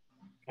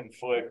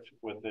conflict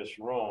with this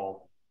room?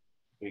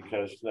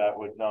 Because that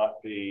would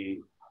not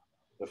be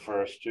the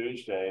first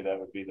Tuesday, that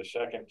would be the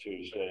second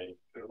Tuesday.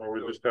 Or we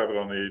just have it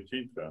on the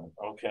 18th then.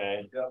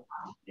 Okay. Yep.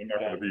 You're not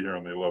going to be here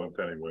on the 11th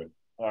anyway.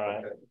 All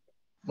right. Okay.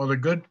 Well,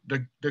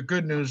 the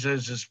good news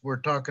is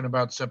we're talking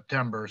about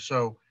September.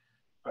 So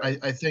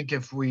I think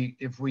if we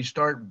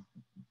start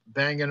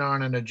banging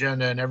on an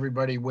agenda and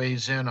everybody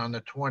weighs in on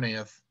the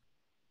 20th,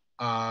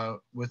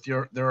 with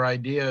their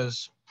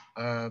ideas,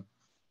 back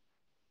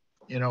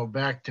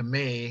to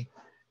me,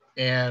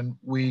 and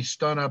we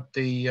stun up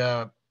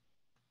the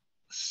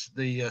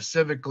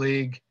Civic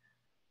League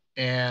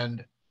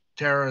and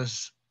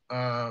Tara's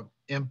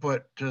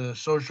input to the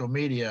social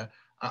media,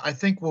 I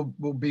think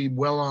we'll be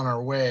well on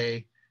our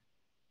way.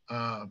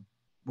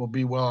 We'll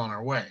be well on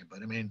our way.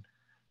 But I mean,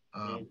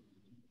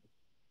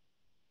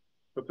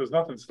 but there's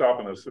nothing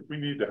stopping us. If we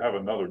need to have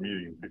another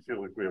meeting, we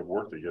feel like we have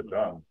work to get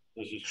done.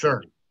 This is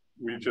sure.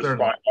 We just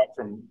Certainly. find out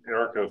from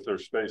Erica if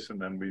there's space, and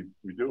then we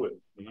do it.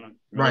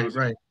 Right.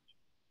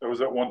 There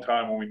was at one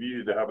time when we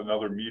needed to have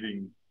another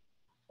meeting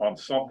on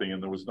something,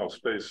 and there was no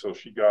space, so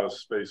she got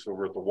us space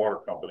over at the water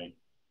company,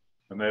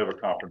 and they have a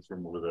conference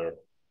room over there.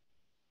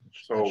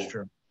 So that's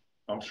true.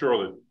 I'm sure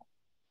that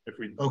if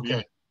we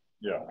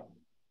yeah.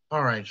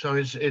 All right. So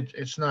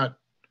it's not.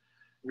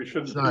 We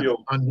shouldn't it's not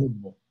feel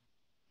unmovable.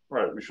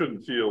 Right. We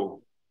shouldn't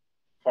feel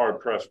hard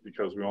pressed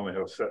because we only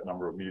have a set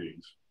number of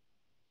meetings.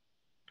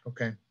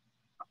 Okay.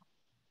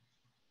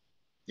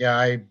 Yeah,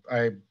 I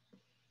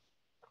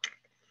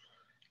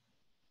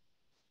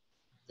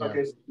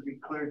Okay, so to be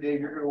clear, Dave,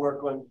 you're going to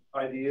work on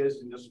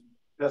ideas and just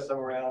pass them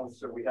around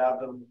so we have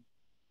them.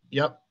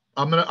 Yep.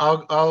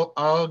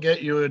 I'll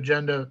get you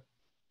agenda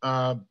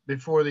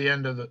before the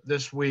end of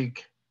this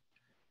week,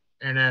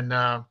 and then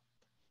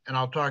and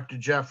I'll talk to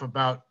Jeff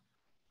about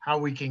how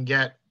we can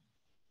get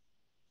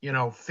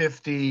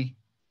 50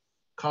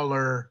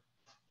 color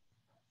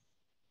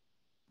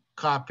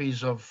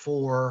copies of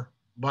 4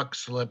 buck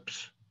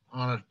slips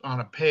on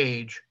a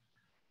page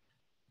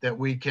that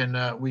we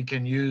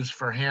can use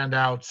for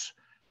handouts,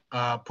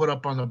 put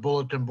up on the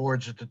bulletin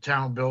boards at the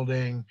town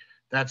building,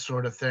 that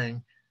sort of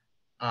thing,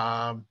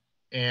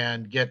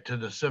 and get to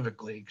the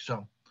Civic League.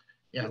 So,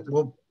 yeah,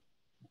 we'll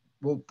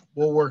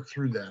work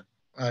through that.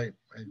 I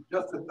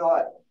just a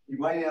thought. You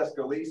might ask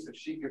Elise if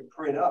she could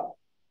print up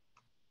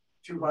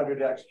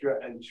 200 extra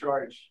and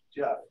charge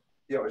Jeff.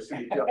 Or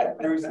see Jeff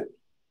approves it.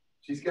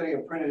 She's getting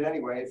them printed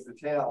anyway. It's the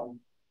town.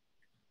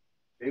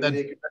 Maybe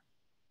they could.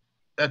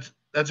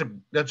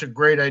 That's a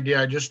great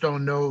idea. I just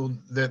don't know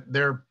that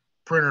their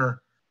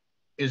printer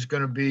is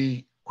going to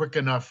be quick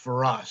enough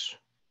for us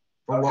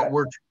for what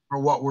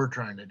we're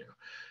trying to do.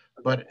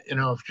 But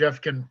if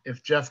Jeff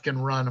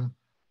can run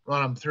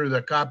them through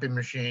the copy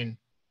machine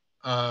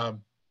and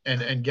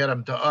get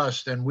them to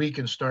us, then we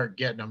can start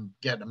getting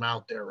them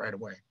out there right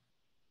away.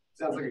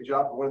 Sounds like a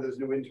job for one of those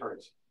new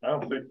interns. I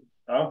don't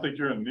think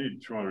you're going to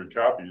need 200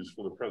 copies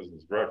for the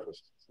president's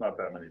breakfast. It's not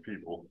that many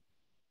people.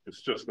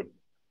 It's just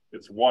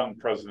it's one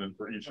president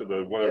for each of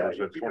the whatever's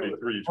at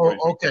 23.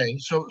 Okay,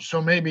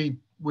 so maybe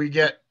we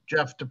get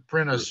Jeff to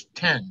print us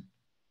 10.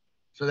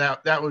 So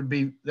that would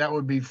be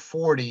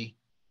 40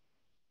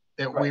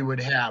 that we would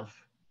have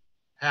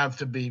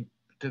to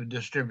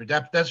distribute.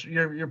 That's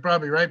you're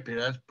probably right, Peter.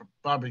 That's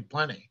probably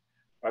plenty.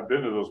 I've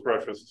been to those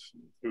breakfasts.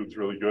 Food's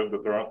really good,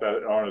 but there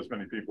aren't as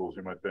many people as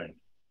you might think.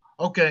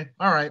 Okay,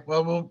 all right.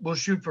 Well, we'll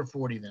shoot for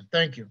 40 then.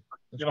 Thank you.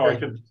 That's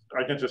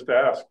I can just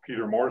ask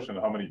Peter Morrison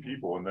how many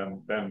people, and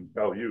then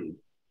tell you.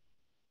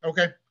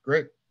 Okay,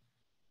 great.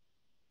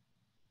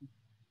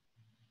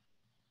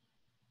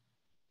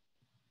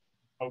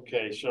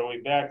 Okay, so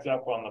we backed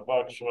up on the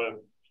buck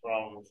slip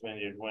from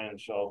Vineyard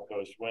Wind, South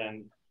Coast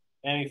Wind.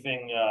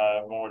 Anything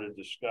more to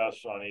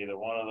discuss on either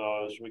one of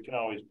those? We can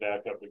always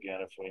back up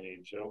again if we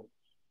need to.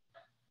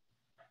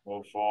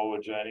 Move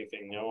forward to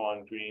anything new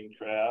on green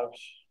crabs?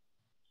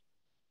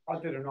 I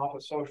did an off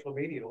of social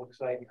media. It looks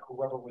like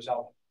whoever was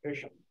out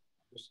fishing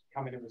was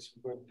coming in with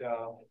some good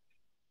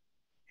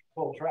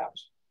full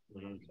traps.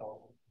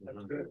 So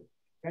that's good.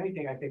 If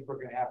anything, I think we're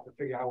going to have to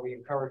figure out how we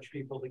encourage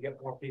people to get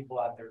more people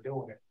out there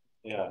doing it.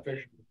 Yeah,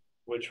 fishing.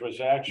 Which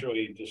was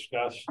actually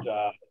discussed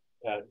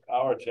at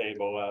our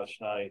table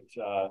last night.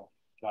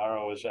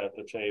 Tara was at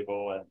the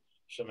table and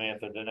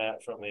Samantha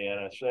Danette from the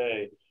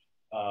NSA.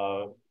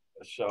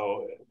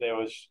 So there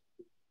was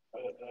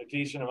a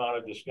decent amount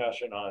of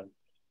discussion on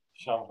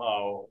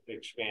somehow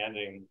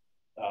expanding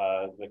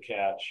the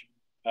catch.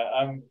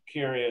 I'm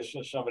curious,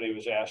 somebody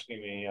was asking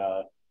me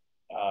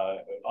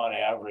on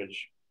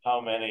average,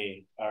 how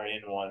many are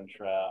in one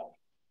trap?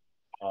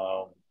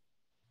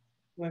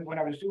 When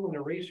I was doing the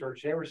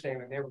research, they were saying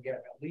that they would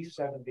get at least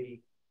 70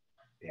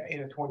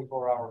 in a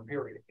 24-hour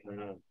period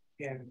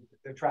in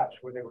the traps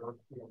where they were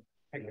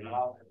picking them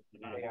out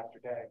day after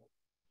day.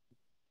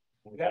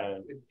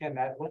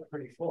 That looked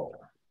pretty full.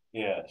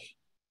 Yes.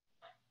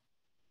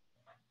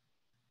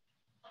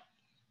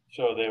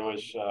 So there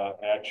was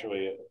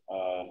actually,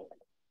 I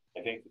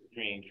think the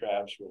green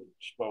crabs were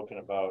spoken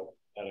about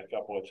at a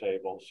couple of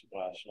tables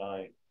last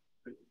night.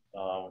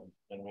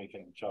 And we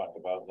can talk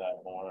about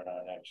that more in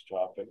our next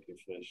topic. If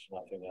there's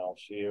nothing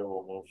else here,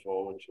 we'll move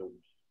forward to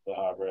the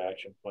Harbor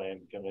Action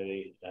Plan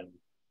Committee and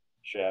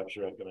SHAP's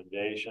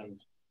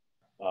recommendations.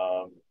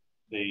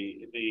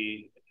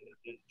 The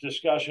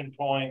discussion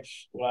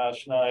points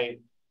last night,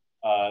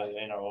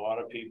 you know, a lot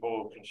of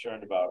people were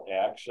concerned about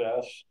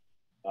access.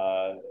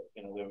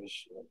 You know, there was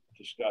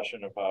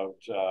discussion about,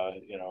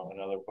 you know,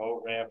 another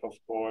boat ramp, of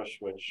course,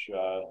 which,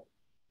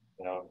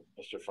 you know,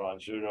 Mr.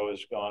 Franzuto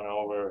has gone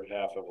over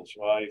half of his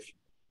life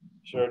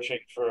searching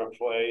for a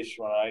place.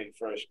 When I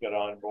first got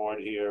on board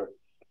here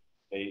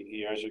 8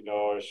 years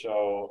ago or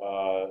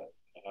so,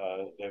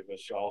 it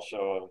was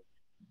also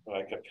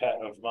like a pet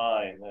of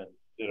mine and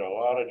did a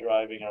lot of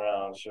driving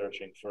around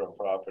searching for a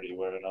property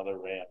where another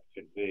ramp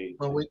could be.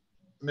 Well,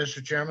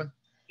 Mr. Chairman,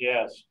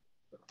 Yes.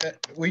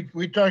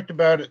 we talked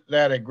about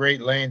that at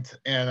great length,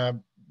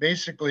 and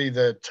basically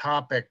the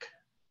topic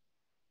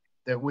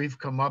that we've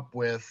come up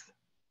with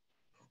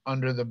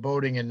under the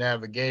boating and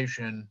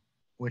navigation,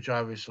 which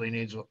obviously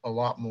needs a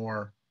lot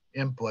more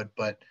input,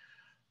 but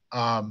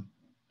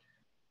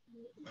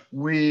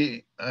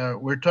we're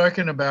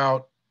talking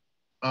about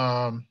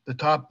the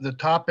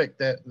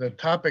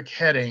topic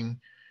heading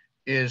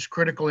is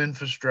critical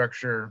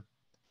infrastructure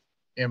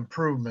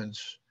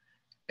improvements.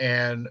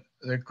 And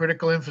the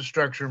critical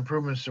infrastructure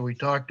improvements that we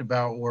talked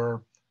about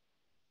were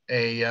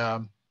a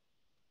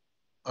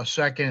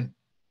second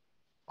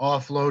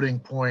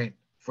offloading point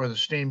for the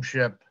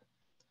steamship.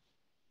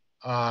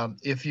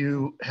 If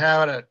you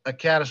had a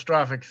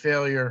catastrophic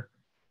failure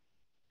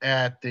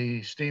at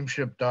the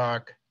steamship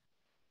dock,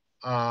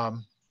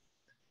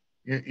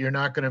 you're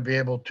not going to be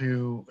able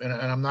to, and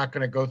I'm not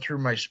going to go through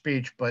my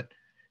speech, but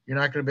you're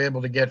not going to be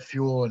able to get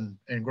fuel and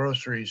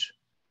groceries.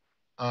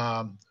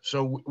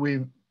 So we,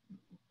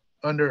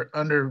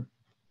 under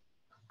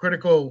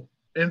critical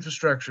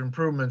infrastructure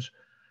improvements,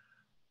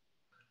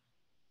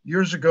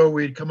 years ago,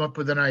 we'd come up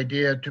with an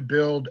idea to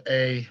build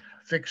a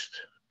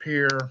fixed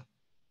pier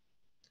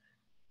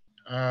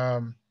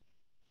on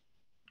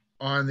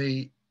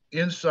the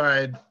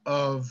inside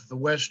of the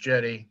West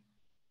Jetty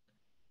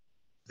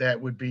that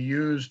would be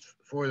used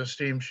for the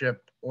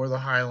steamship or the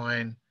High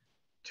Line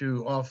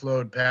to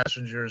offload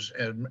passengers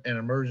and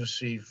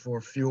emergency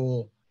for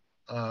fuel,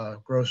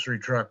 grocery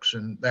trucks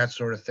and that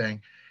sort of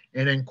thing.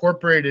 And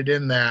incorporated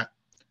in that,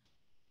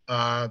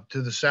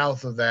 to the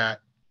south of that,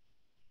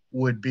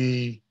 would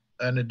be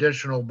an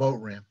additional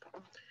boat ramp.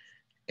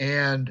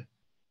 And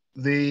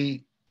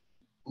the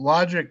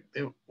logic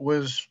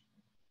was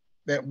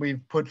that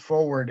we've put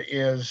forward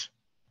is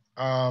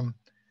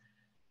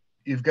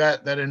you've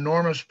got that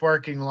enormous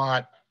parking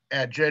lot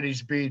at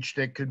Jetty's Beach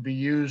that could be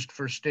used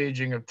for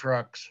staging of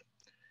trucks.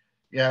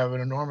 You have an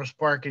enormous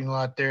parking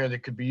lot there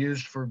that could be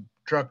used for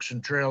trucks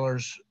and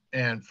trailers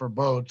and for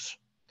boats.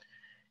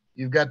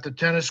 You've got the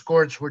tennis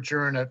courts, which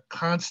are in a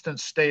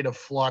constant state of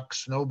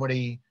flux.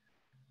 Nobody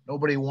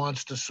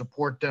wants to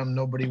support them.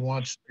 Nobody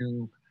wants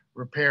to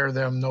repair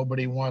them.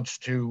 Nobody wants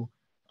to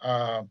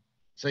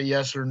say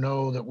yes or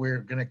no that we're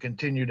going to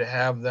continue to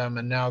have them.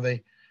 And now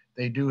they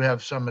do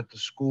have some at the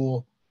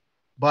school.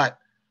 But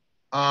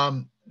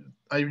I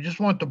just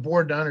want the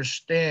board to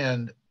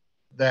understand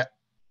that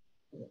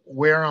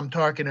where I'm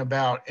talking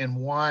about and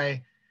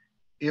why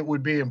it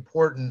would be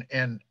important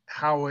and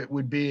how it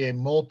would be a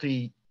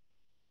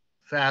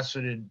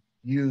multi-faceted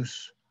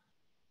use,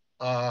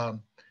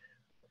 you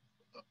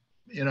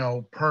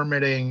know,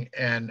 permitting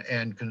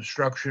and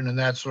construction and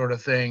that sort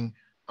of thing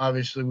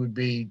obviously would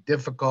be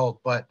difficult,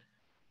 but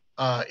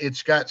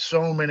it's got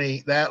so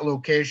many, that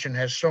location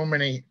has so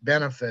many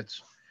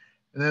benefits.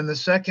 And then the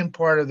second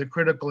part of the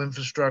critical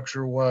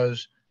infrastructure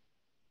was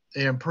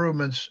the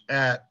improvements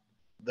at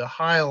the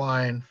High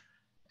Line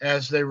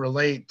as they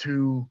relate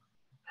to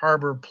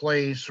Harbor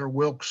Place or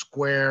Wilkes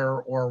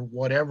Square or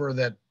whatever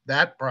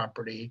that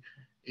property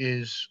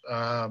is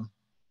going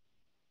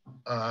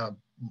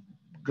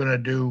to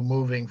do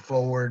moving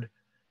forward.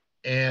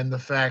 And the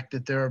fact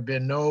that there have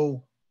been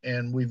no,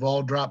 and we've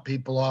all dropped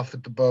people off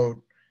at the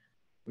boat.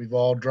 We've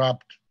all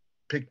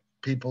picked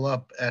people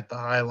up at the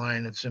High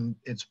Line.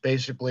 It's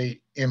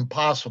basically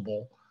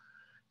impossible.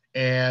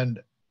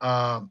 And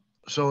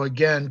so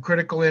again,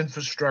 critical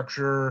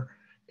infrastructure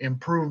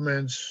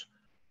improvements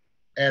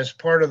as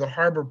part of the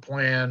harbor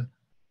plan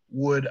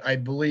would, I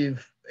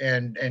believe,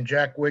 and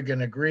Jack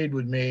Wiggin agreed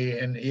with me,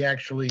 and he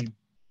actually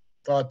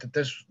thought that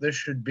this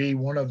should be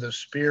one of the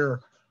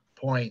spear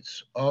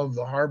points of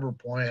the harbor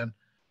plan,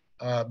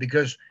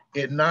 because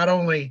it not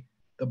only,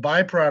 the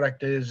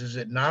byproduct is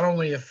it not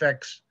only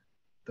affects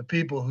the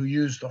people who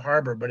use the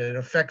harbor, but it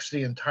affects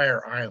the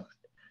entire island.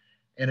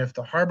 And if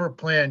the harbor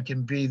plan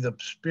can be the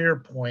spear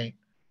point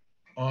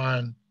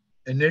on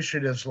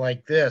initiatives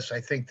like this, I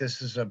think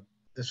this is a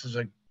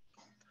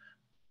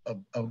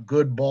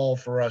good ball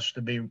for us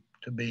to be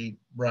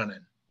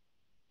running.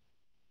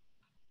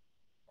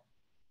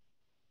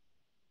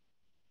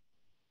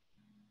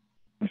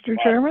 Mr.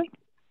 Chairman?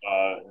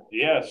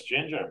 Yes,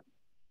 Ginger.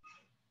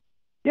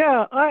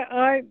 Yeah,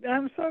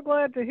 I'm so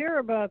glad to hear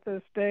about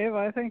this, Dave.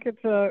 I think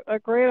it's a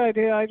great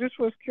idea. I just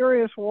was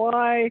curious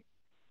why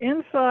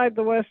inside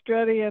the West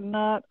Jetty and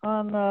not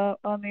on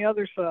the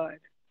other side.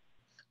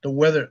 The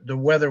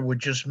weather would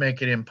just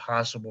make it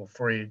impossible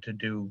for you to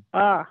do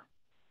Ah,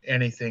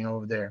 anything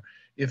over there.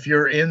 If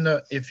you're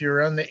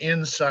on the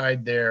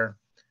inside there,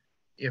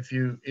 if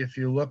you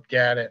looked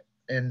at it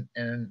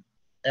and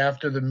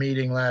after the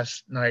meeting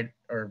last night,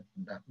 or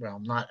well,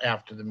 not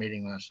after the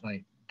meeting last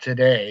night,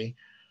 today,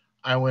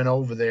 I went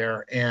over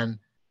there and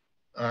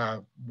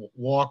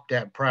walked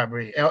that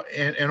property.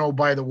 And oh,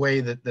 by the way,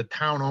 the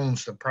town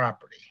owns the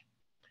property.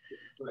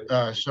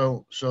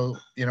 So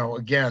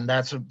again,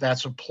 that's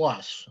a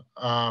plus.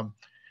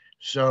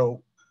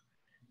 So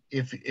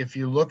if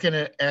you're looking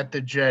at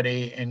the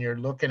jetty and you're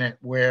looking at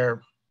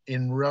where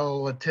in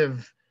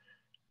relative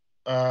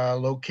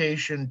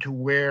location to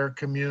where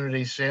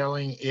community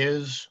sailing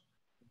is,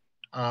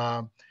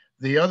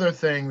 the other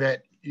thing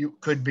that you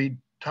could be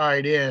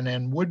tied in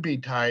and would be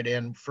tied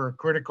in for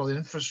critical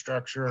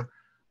infrastructure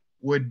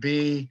would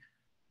be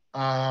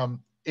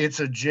it's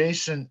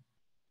adjacent,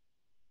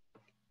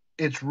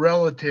 it's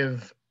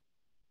relative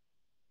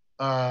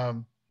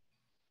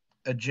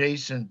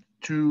adjacent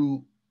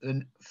to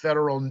the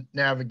federal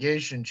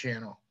navigation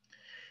channel.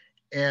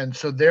 And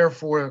so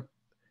therefore,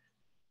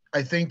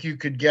 I think you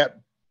could get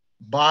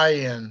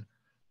buy-in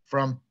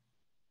from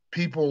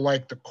people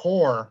like the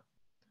Corps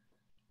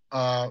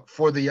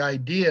for the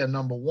idea,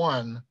 number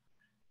one,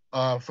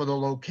 for the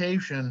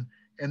location,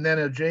 and then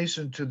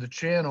adjacent to the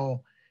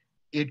channel,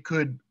 it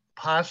could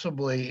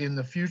possibly in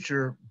the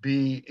future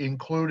be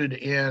included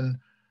in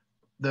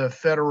the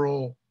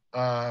federal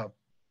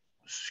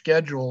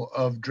schedule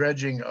of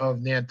dredging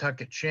of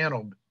Nantucket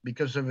Channel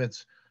because of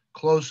its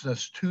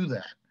closeness to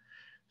that.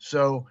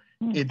 So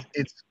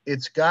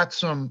it's got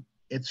some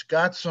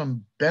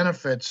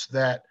benefits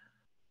that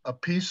a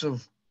piece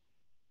of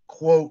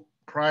quote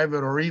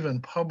private or even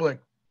public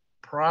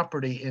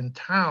property in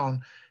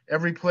town,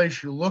 every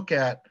place you look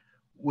at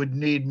would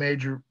need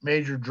major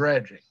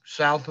dredging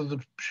south of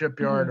the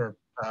shipyard or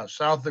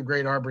south of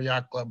Great Harbor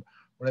Yacht Club,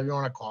 whatever you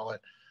want to call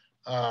it.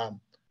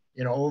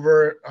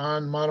 Over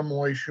on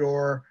Monomoy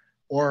Shore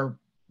or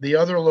the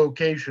other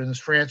locations,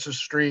 Francis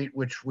Street,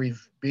 which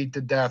we've beat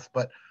to death.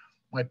 But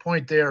my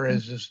point there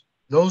is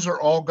those are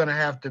all going to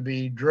have to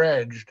be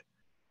dredged.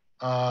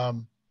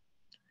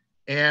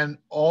 And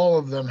all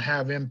of them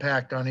have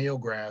impact on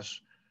eelgrass,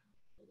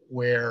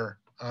 where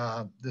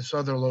this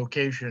other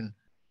location,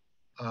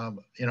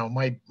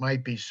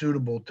 might be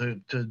suitable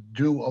to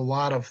do a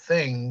lot of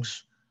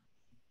things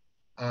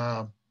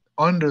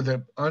under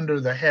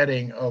the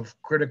heading of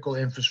critical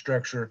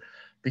infrastructure,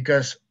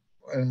 because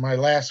and my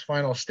last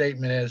final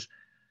statement is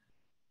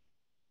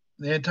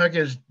Nantucket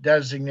is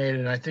designated,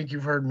 and I think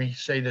you've heard me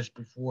say this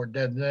before,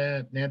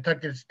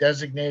 Nantucket is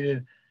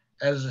designated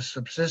as a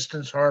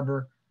subsistence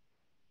harbor,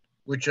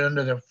 which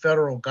under the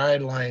federal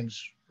guidelines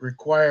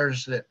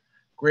requires that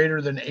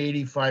greater than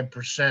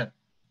 85%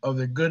 of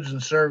the goods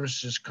and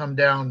services come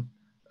down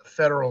a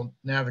federal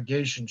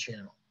navigation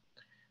channel.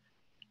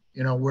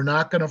 We're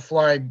not going to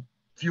fly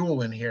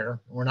fuel in here.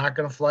 We're not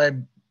going to fly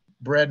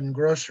bread and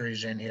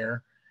groceries in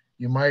here.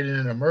 You might in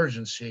an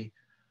emergency,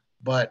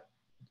 but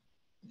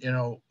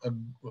a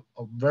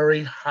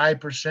very high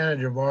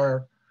percentage of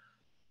our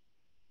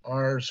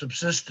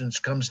subsistence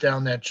comes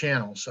down that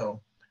channel.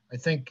 So I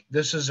think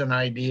this is an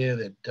idea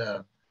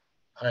that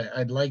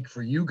I'd like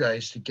for you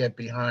guys to get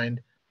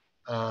behind,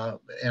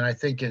 and I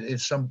think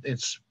it's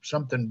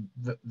something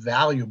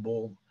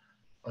valuable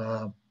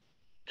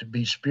to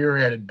be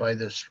spearheaded by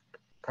this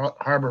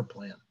harbor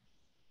plan.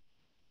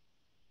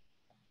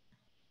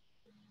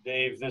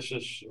 Dave, this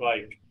is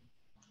like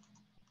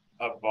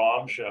a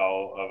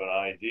bombshell of an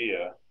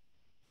idea.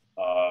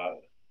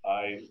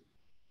 I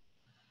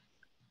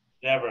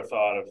never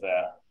thought of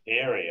that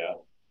area.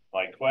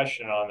 My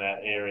question on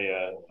that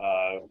area,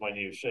 when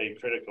you say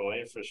critical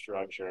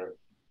infrastructure,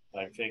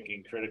 I'm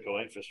thinking critical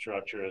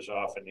infrastructure is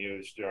often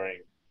used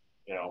during,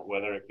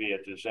 whether it be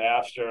a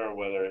disaster, or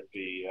whether it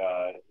be,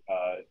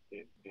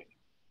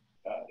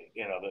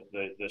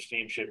 the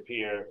steamship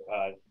pier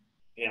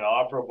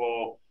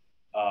inoperable.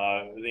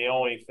 The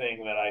only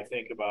thing that I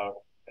think about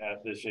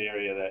at this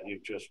area that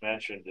you've just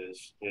mentioned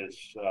is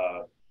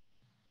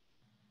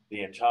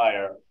the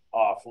entire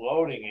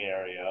offloading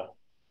area,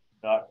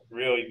 not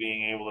really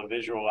being able to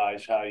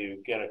visualize how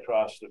you get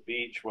across the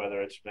beach,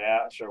 whether it's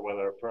mats or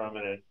whether a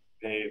permanent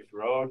paved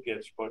road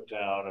gets put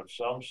down of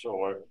some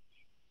sort.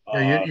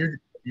 Yeah,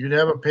 you'd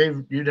have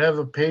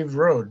a paved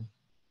road.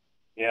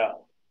 Yeah.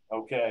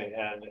 Okay.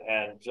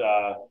 And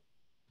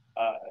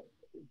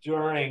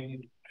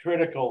during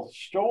critical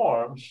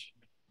storms,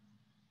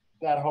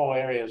 that whole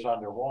area is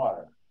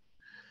underwater.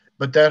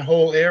 But that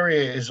whole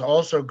area is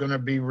also going to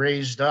be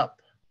raised up.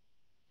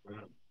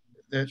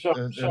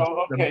 So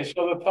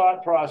the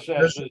thought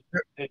process is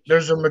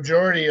there's a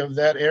majority of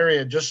that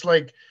area, just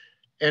like,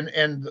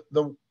 and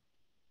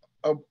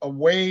a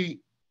way,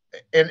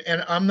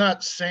 and I'm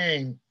not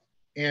saying,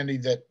 Andy,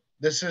 that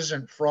this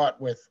isn't fraught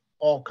with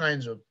all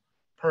kinds of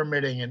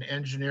permitting and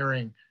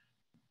engineering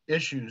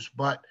issues.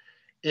 But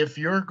if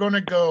you're going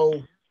to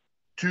go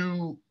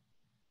to,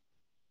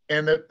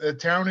 and the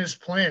town is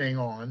planning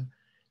on,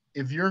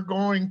 if you're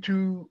going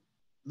to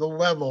the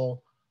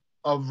level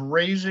of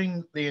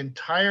raising the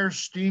entire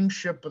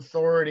steamship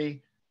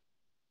authority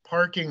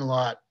parking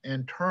lot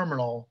and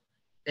terminal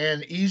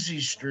and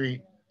Easy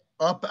Street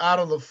up out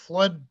of the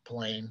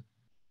floodplain,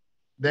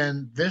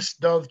 then this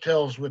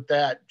dovetails with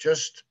that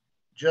just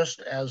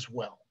as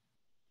well.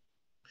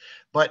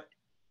 But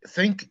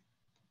think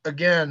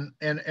again,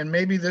 and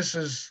maybe this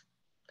is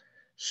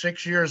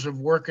 6 years of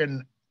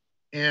working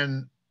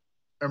in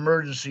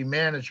emergency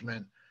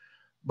management,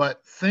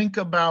 but think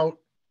about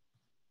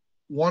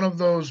one of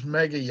those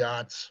mega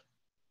yachts,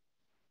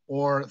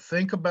 or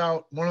think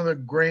about one of the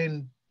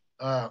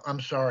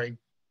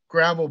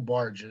gravel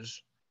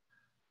barges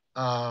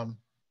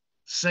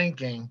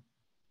sinking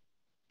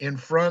in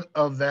front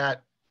of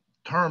that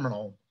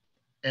terminal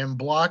and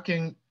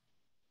blocking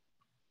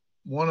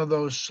one of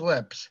those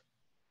slips.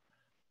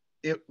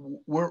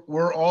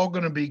 We're all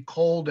going to be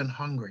cold and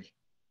hungry.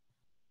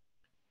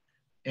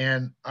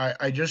 And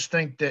I just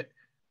think that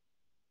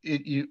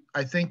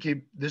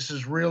this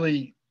is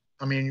really,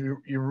 I mean,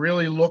 you're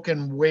really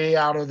looking way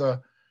out of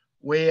the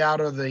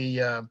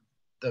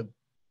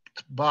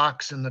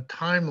box in the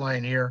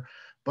timeline here.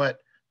 But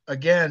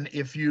again,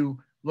 if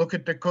you look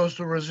at the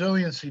coastal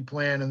resiliency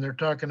plan, and they're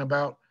talking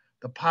about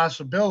the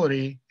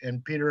possibility,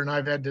 and Peter and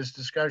I've had this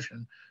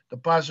discussion, the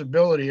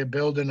possibility of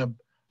building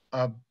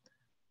a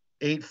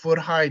 8-foot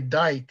high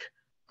dike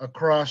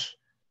across,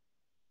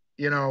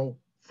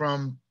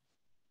 from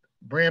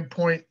Brand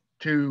Point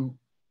to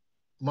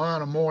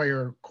Monomoy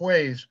or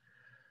Quays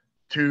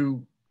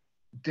to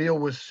deal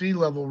with sea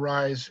level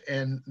rise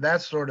and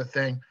that sort of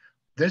thing.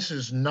 This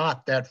is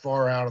not that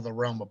far out of the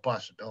realm of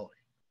possibility.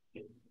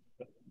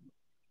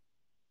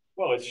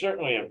 Well, it's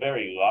certainly a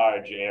very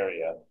large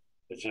area.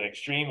 It's an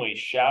extremely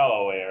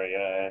shallow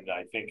area, and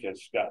I think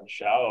it's gotten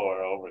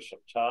shallower over some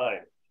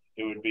time.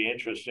 It would be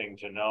interesting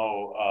to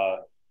know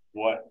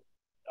what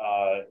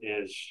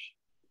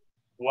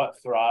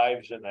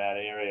thrives in that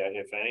area,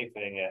 if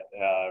anything,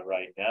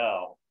 right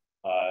now.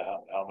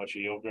 How much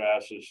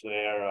eelgrass is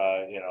there?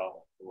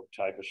 What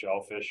type of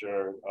shellfish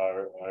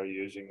are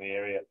using the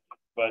area?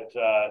 But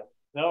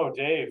no,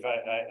 Dave.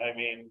 I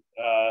mean,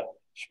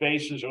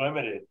 space is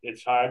limited.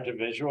 It's hard to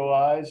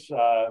visualize,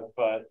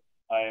 but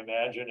I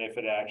imagine if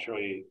it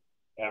actually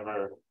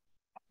ever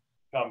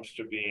comes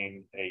to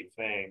being a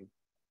thing,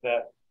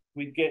 that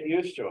we'd get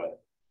used to it.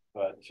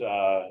 But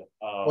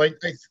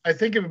I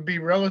think it would be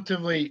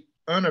relatively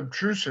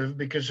unobtrusive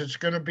because it's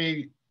going to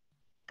be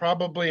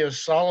probably a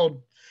solid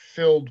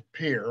filled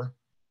pier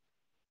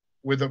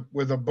with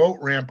a boat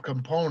ramp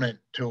component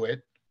to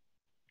it.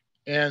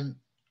 And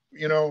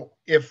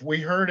if we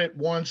heard it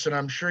once, and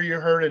I'm sure you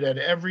heard it at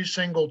every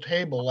single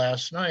table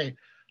last night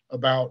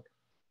about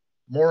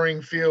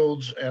mooring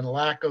fields and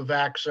lack of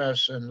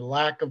access and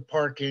lack of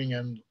parking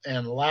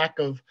and lack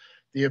of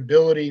the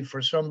ability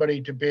for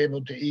somebody to be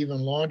able to even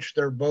launch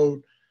their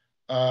boat,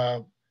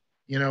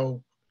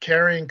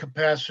 carrying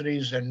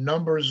capacities and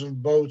numbers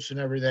of boats and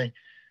everything.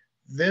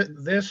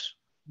 This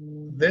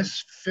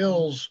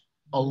fills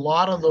a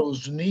lot of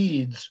those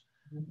needs.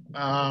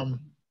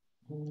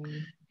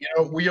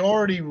 We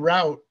already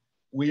route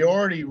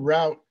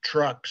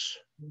trucks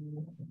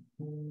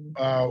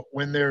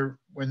when they're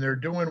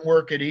doing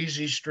work at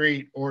Easy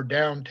Street or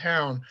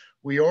downtown.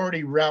 We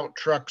already route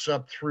trucks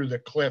up through the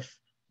cliff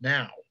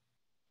now.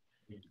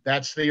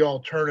 That's the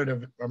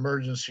alternative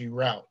emergency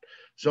route.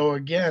 So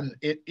again,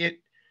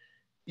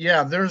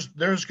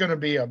 there's going to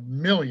be a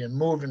million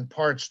moving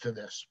parts to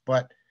this,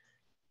 but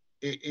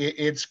I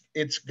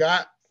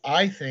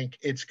think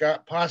it's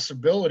got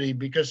possibility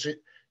because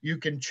you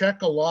can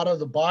check a lot of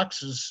the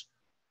boxes,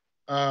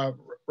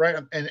 right?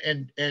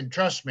 And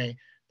trust me,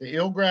 the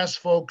eelgrass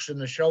folks and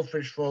the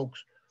shellfish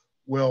folks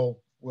will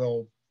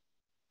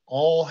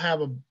all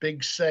have a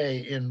big say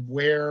in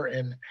where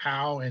and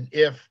how and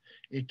if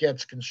it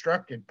gets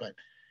constructed. But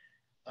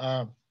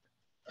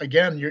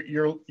again,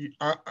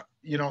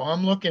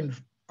 I'm looking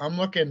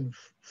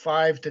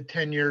 5 to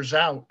 10 years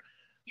out,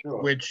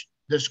 sure. Which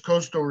this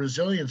coastal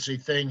resiliency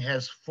thing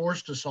has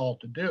forced us all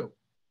to do.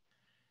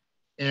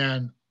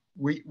 And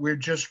we're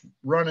just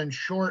running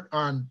short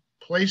on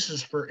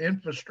places for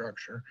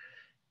infrastructure.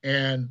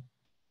 And,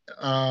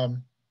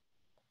 the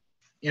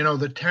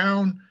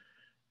town,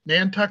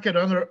 Nantucket,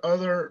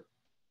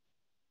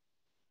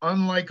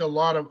 unlike a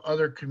lot of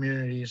other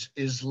communities,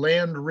 is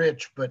land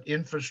rich, but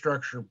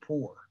infrastructure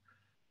poor.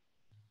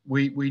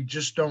 We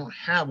just don't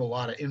have a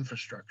lot of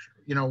infrastructure.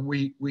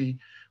 We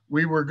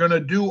were going to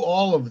do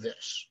all of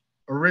this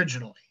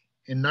originally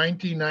in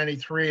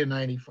 1993 and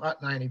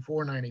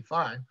 94,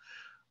 95,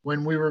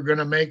 when we were going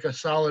to make a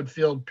solid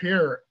field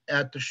pier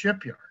at the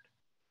shipyard.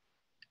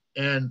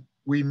 And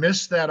we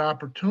missed that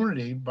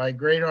opportunity by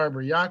Great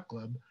Harbor Yacht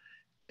Club.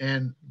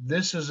 And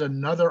this is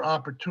another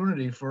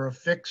opportunity for a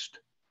fixed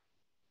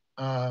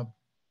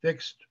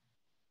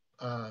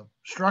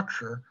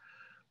structure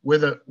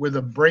with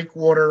a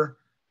breakwater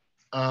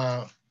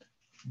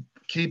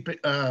keep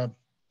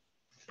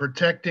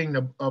protecting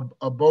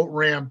a boat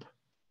ramp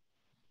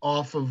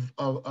off of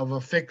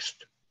a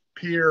fixed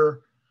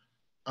pier.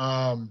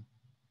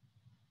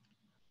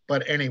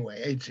 But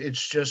anyway,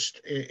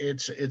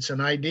 it's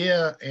an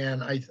idea,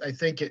 and I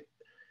think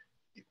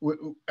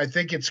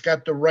it's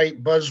got the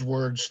right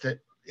buzzwords that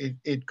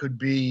it could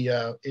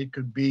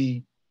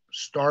be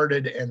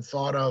started and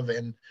thought of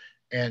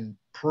and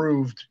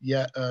proved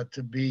yet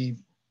to be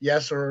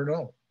yes or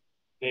no.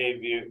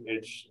 Dave,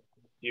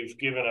 you've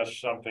given us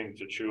something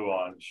to chew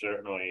on.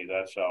 Certainly,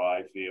 that's how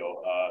I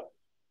feel.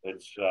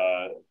 It's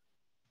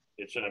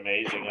an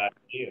amazing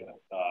idea.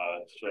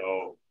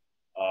 So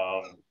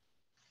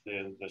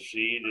the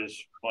seed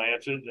is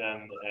planted,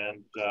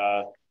 and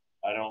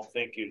I don't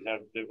think you'd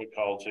have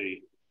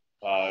difficulty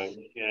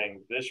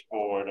getting this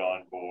board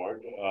on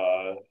board.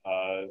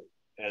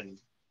 And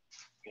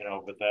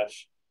but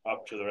that's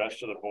up to the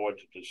rest of the board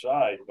to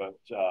decide. But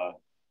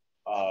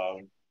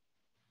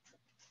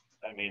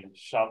I mean,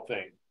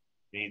 something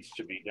needs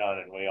to be done,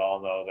 and we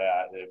all know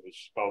that. It was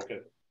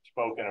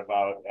spoken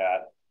about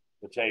at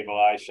the table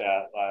I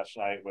sat last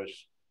night,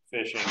 was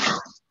fishing,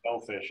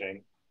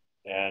 shellfishing,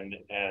 and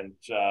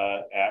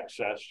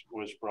access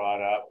was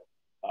brought up.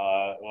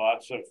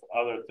 Lots of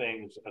other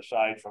things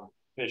aside from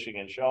fishing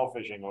and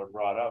shellfishing were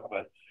brought up,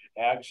 but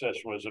access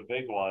was a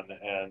big one,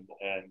 and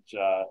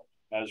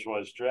as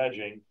was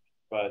dredging.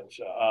 But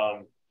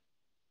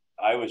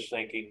I was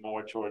thinking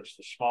more towards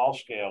the small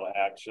scale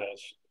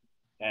access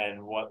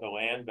and what the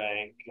land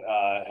bank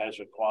has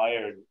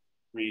acquired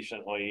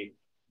recently.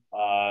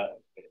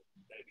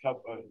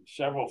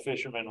 Several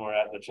fishermen were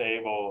at the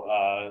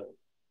table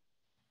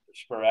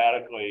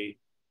sporadically,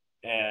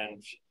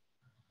 and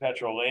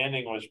Petrol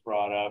Landing was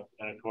brought up.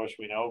 And of course,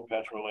 we know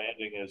Petrol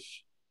Landing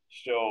is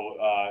still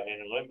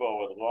in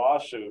limbo with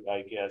lawsuit,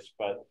 I guess.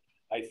 But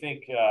I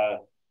think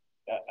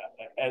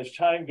as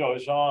time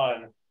goes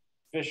on,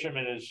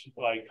 fishermen is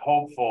like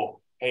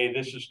hopeful, hey,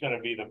 this is going to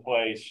be the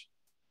place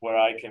where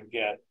I can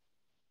get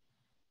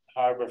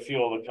Harbor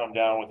Fuel to come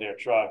down with their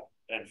truck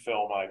and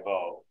fill my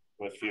boat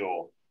with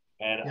fuel.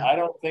 And yeah. I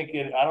don't think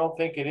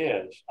it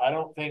is. I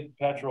don't think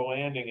Petrol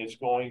Landing is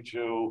going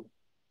to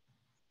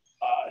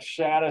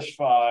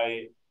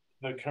satisfy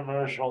the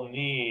commercial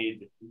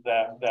need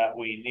that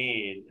we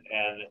need.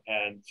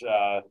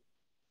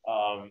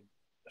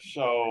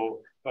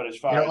 So, but as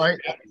far as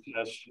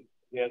access,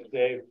 yes,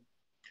 Dave.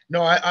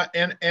 No,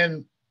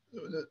 and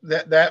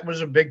that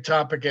was a big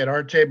topic at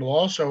our table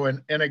also.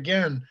 And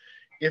again,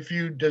 if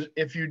you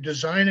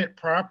design it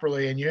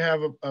properly and you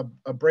have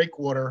a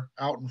breakwater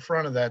out in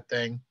front of that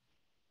thing,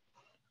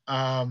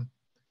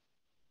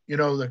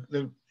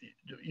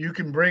 you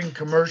can bring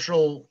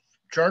commercial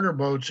charter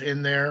boats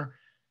in there,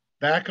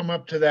 back them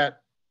up to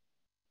that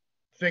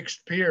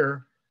fixed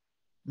pier,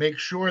 make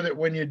sure that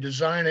when you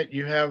design it,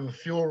 you have a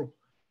fuel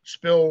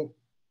spill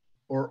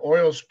or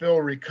oil spill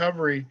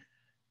recovery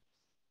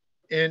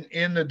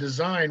in the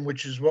design,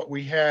 which is what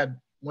we had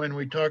when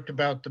we talked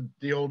about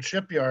the old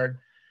shipyard,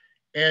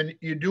 and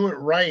you do it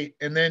right.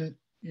 And then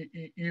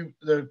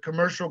the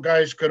commercial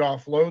guys could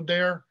offload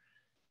there.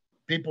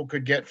 People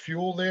could get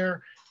fuel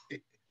there.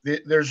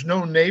 There's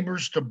no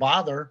neighbors to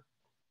bother.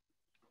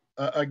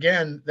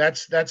 Again,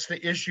 that's the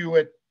issue.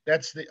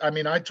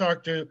 I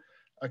talked to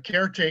a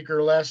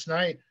caretaker last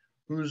night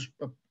who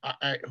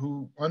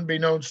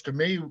unbeknownst to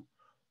me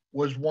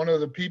was one of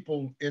the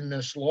people in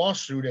this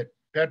lawsuit at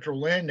Petrol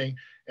Landing,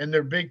 and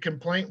their big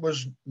complaint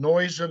was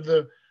noise of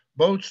the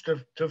boats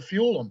to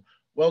fuel them.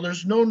 Well,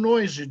 there's no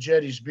noise at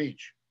Jetties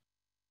Beach.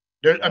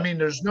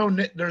 There's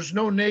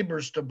no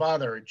neighbors to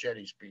bother at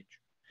Jetties Beach.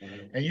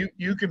 Mm-hmm. And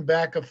you can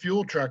back a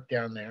fuel truck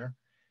down there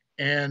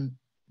and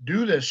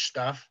do this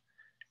stuff,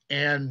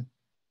 and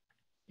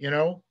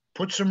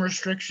put some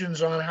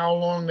restrictions on how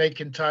long they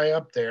can tie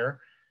up there.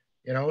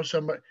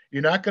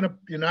 You're not gonna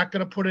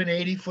put an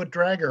 80-foot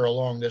dragger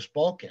along this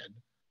bulkhead.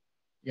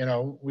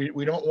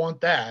 We don't want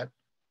that.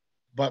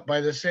 But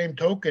by the same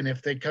token,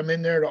 if they come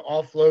in there to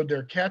offload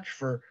their catch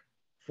for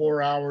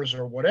 4 hours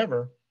or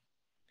whatever,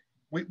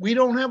 we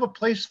don't have a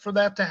place for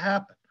that to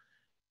happen.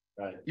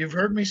 Right. You've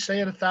heard me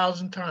say it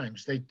 1,000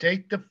 times. They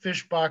take the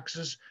fish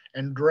boxes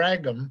and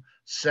drag them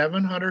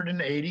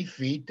 780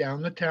 feet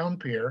down the town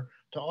pier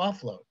to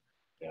offload.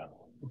 Yeah.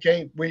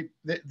 Okay.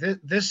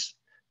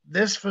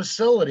 This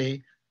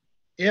facility,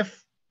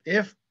 if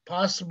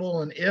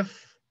possible and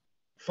if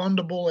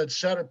fundable, et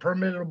cetera,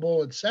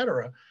 permittable, et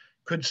cetera,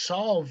 could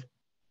solve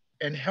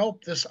and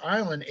help this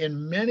island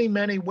in many,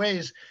 many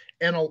ways.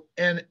 And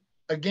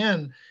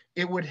again,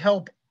 it would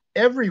help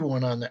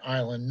everyone on the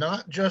island,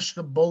 not just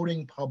the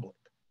boating public.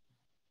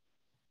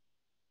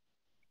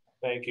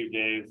 Thank you,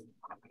 Dave.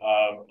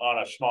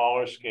 On a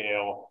smaller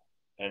scale,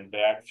 and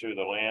back to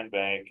the land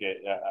bank,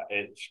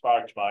 it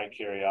sparked my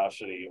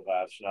curiosity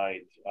last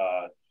night.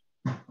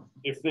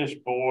 If this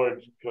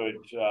board could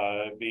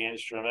be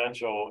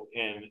instrumental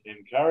in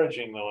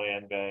encouraging the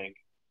land bank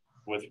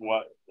with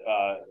what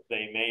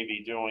they may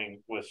be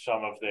doing with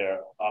some of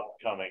their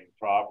upcoming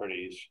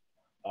properties,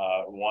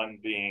 one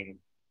being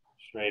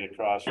straight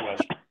across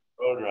West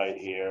Road right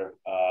here,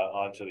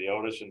 onto the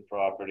Odison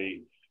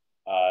property.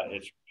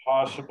 It's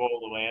possible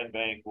the land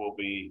bank will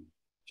be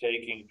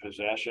taking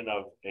possession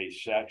of a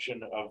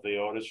section of the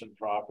Odison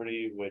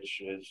property,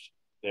 which is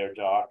their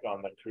dock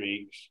on the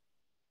creeks,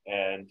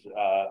 and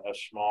a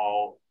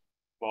small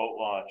boat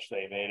launch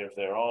they made of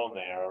their own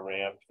there, a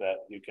ramp that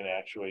you can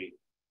actually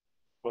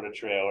put a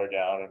trailer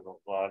down and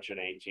launch an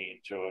 18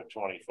 to a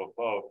 20-foot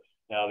boat.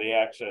 Now the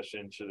access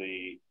into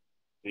the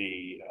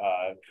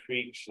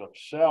creeks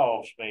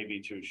themselves may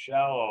be too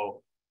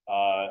shallow.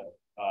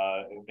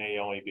 It may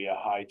only be a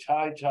high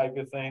tide type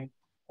of thing,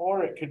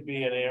 or it could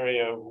be an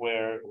area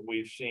where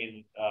we've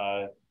seen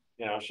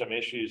some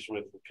issues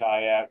with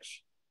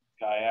kayaks,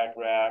 kayak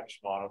racks,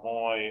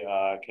 monomoy,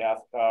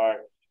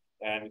 Cathcart,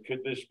 and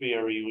could this be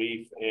a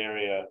relief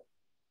area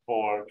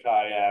for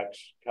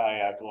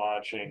kayak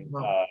launching,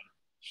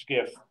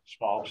 skiff,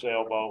 small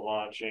sailboat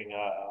launching?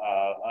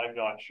 I'm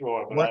not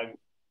sure, but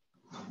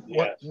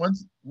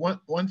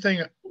one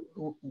thing,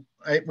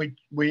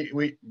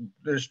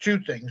 there's two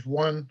things.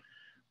 One,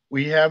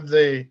 we have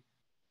the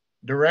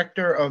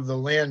director of the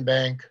land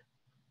bank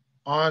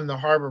on the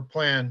harbor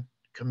plan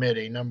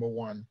committee, number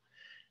one.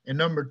 And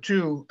number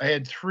two, I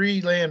had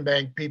 3 land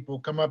bank people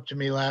come up to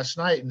me last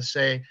night and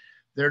say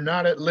they're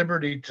not at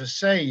liberty to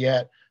say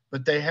yet,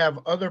 but they have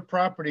other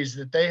properties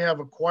that they have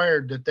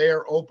acquired that they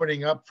are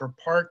opening up for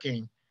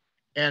parking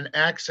and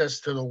access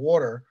to the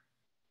water,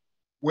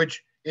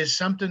 which is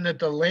something that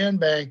the land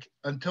bank,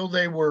 until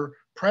they were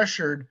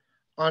pressured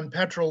on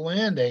Petrel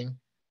Landing,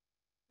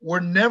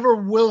 were never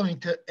willing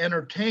to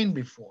entertain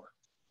before.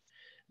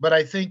 But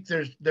I think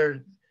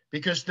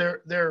because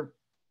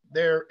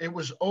it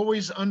was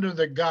always under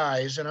the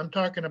guise, and I'm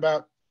talking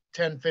about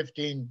 10,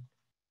 15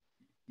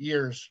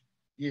 years,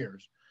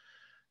 it's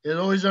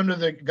always under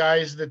the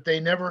guise that they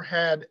never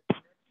had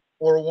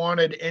or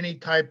wanted any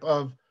type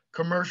of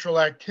commercial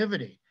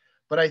activity.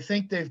 But I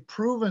think they've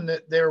proven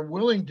that they're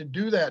willing to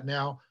do that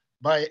now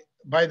by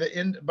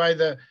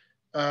the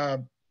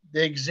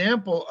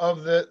example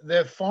of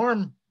the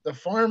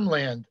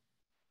farmland,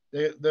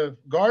 the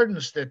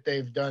gardens that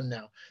they've done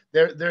now.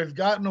 They've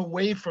gotten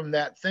away from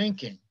that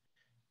thinking,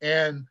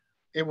 and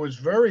it was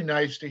very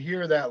nice to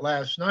hear that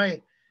last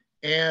night.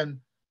 And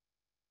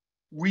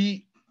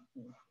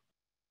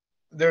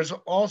there's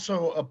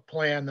also a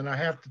plan, and I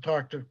have to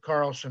talk to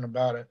Carlson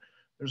about it.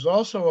 There's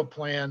also a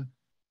plan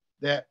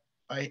that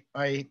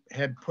I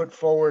had put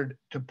forward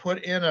to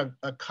put in a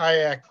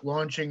kayak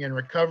launching and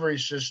recovery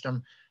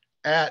system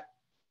at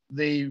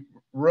the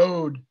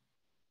road.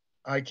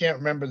 I can't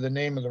remember the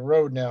name of the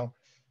road now,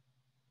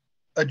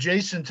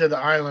 adjacent to the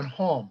island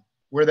home,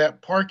 where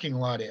that parking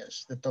lot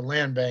is that the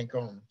land bank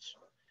owns.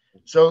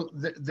 So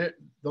the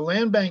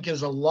land bank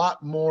is a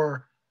lot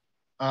more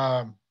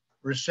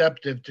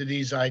receptive to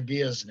these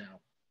ideas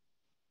now.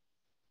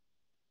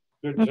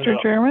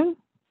 Mr. Chairman?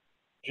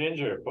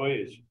 Ginger,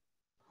 please.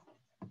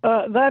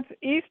 That's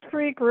East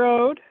Creek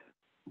Road,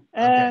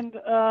 and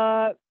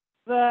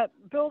that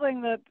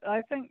building that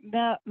I think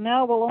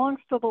now belongs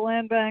to the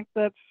land bank,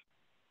 that's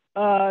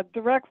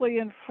directly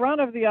in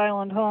front of the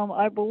island home,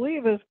 I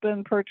believe has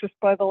been purchased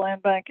by the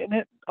land bank, and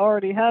it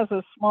already has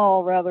a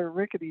small, rather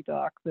rickety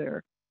dock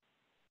there.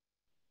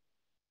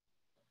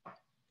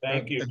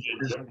 Thank you,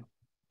 Ginger.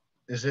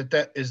 Was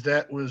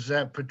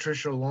that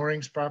Patricia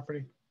Loring's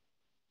property?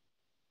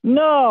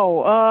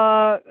 No,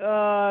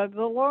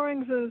 the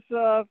Loring's is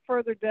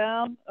further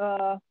down.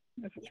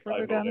 Is it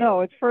further down?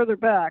 No, it's further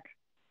back.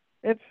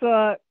 It's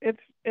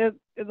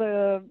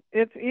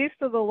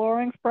east of the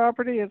Loring's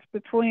property. It's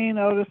between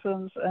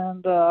Odison's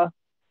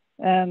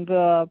and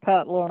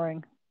Pat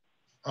Loring.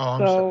 Oh,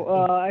 I'm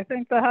sorry. I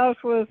think the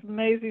house was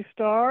Maisie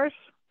Stars.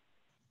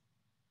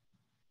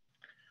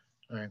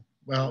 All right.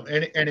 Well,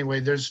 anyway,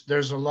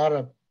 there's a lot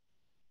of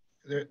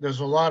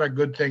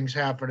good things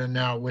happening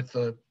now with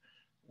the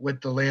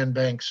land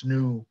bank's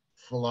new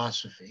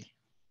philosophy.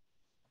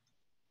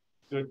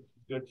 Good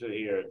to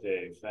hear,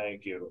 Dave.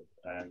 Thank you.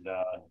 And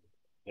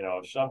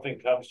if something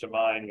comes to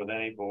mind with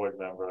any board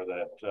member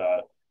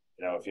that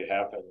if you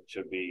happen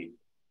to be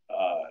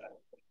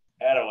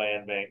at a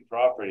land bank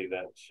property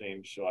that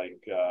seems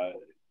like a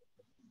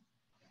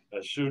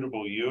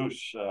suitable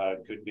use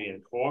could be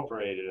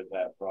incorporated at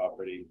that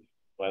property,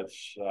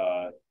 let's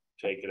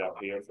take it up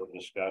here for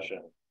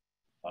discussion.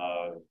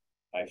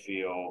 I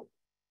feel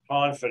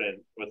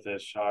confident with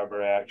this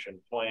harbor action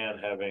plan,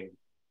 having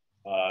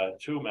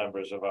 2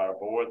 members of our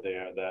board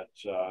there, that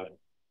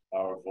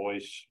our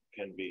voice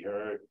can be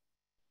heard.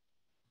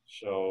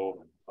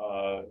 So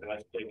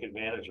let's take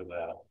advantage of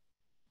that.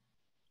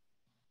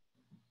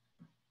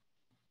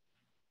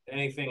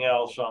 Anything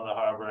else on the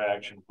harbor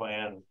action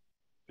plan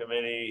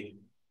committee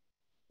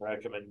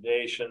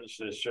recommendations?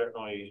 There's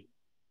certainly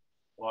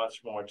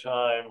lots more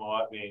time, a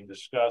lot being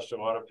discussed, a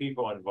lot of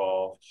people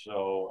involved.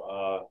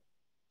 So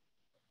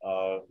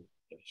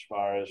as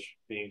far as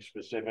being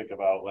specific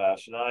about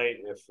last night,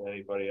 if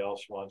anybody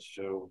else wants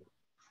to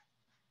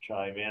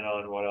chime in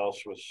on what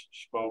else was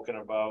spoken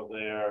about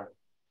there.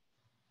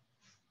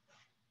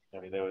 I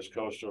mean, there was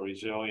coastal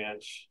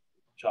resilience,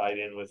 tied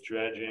in with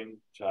dredging,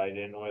 tied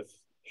in with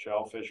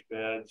shellfish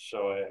beds.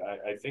 So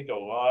I think a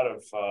lot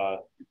of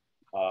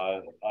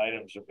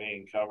items are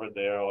being covered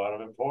there, a lot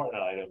of important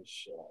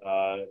items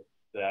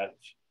that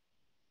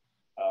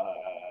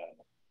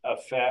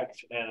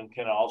affect and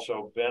can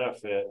also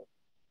benefit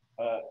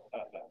a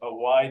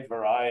wide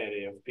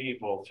variety of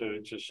people.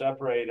 To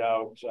separate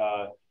out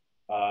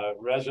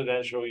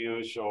residential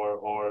use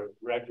or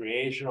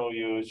recreational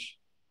use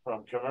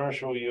from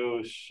commercial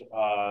use,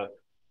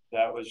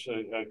 that was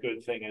a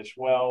good thing as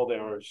well.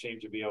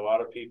 Seemed to be a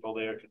lot of people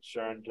there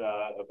concerned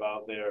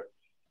about their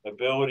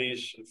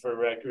abilities for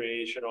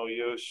recreational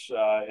use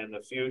in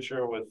the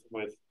future with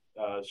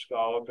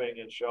scalloping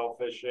and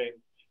shellfishing.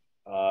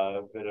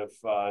 A bit of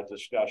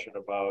discussion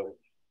about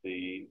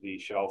the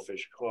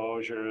shellfish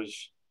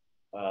closures,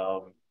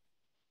 but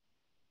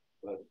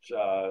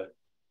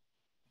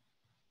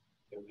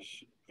it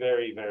was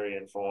very, very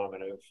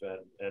informative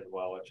and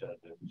well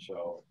attended.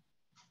 So,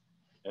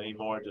 any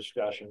more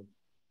discussion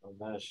on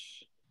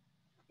this?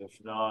 If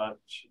not,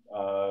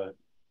 the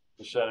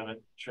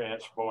sediment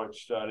transport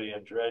study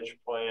and dredge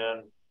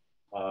plan.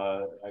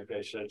 Like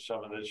I said,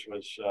 some of this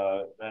was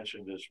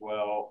mentioned as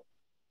well.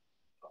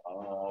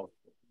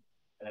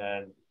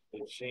 And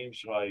it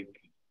seems like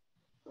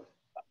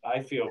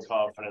I feel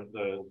confident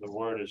the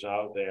word is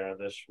out there, and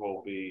this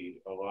will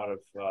be a lot of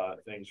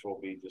things will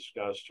be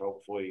discussed.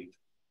 Hopefully,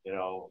 you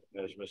know,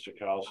 as Mr.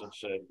 Carlson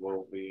said,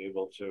 we'll be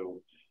able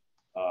to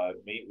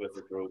meet with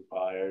the group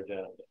hired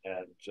and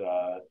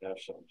have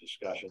some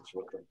discussions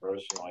with them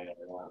personally.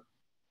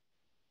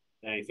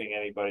 Anything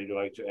anybody would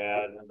like to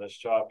add on this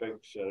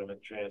topic?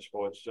 Sediment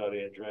transport study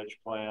and dredge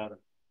plan.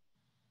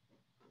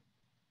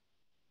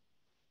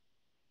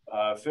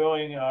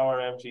 Filling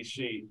our empty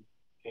seat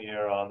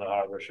here on the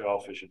Harbor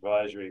Shellfish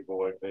Advisory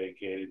Board,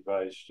 vacated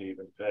by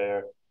Stephen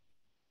Pear.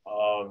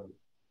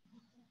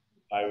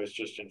 I was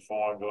just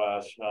informed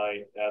last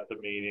night at the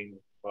meeting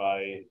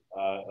by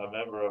a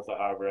member of the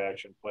Harbor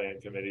Action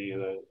Plan Committee,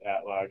 the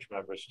at-large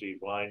member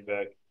Steve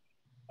Linebeck,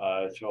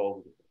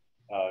 told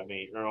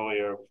me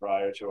earlier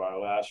prior to our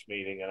last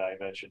meeting, and I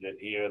mentioned it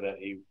here, that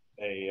he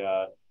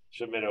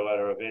submitted a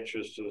letter of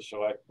interest to the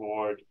select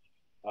board.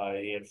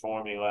 He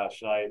informed me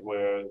last night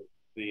where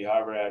the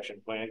Harbor Action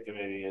Plan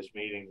Committee is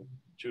meeting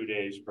 2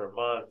 days per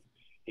month.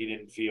 He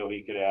didn't feel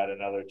he could add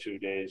another 2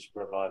 days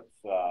per month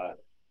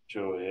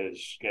to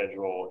his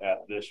schedule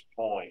at this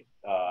point.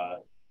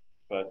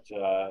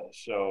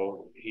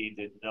 So he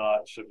did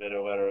not submit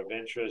a letter of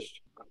interest.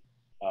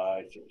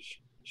 I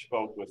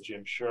spoke with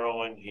Jim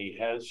Sherlin. He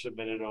has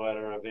submitted a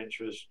letter of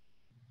interest.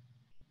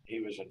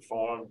 He was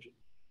informed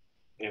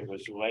it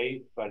was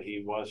late, but he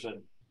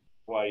wasn't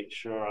quite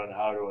sure on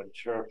how to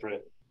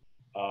interpret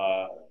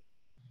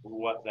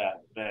what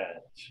that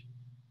meant.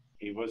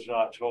 He was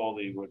not told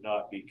he would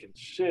not be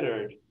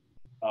considered.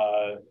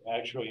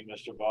 Actually,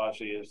 Mr.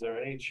 Bossy, is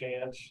there any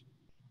chance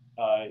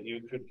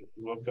you could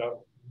look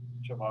up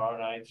tomorrow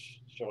night's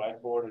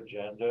select board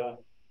agenda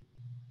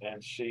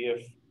and see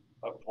if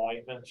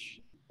appointments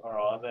are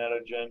on that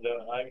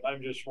agenda?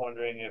 I'm just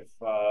wondering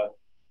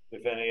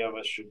if any of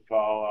us should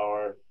call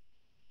our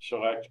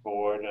select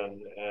board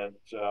and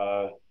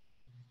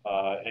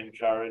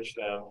encourage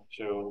them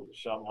to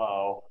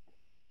somehow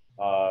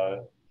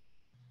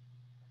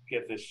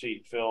get this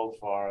seat filled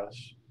for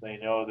us. They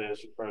know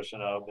there's a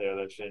person out there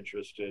that's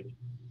interested.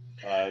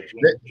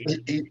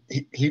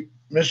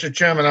 Mr.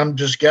 Chairman, I'm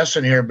just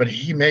guessing here, but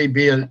he may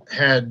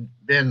had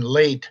been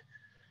late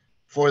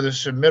for the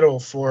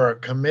submittal for a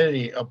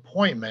committee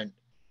appointment,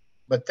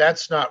 but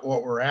that's not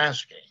what we're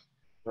asking.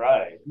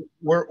 Right.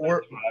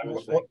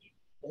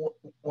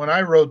 When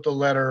I wrote the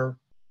letter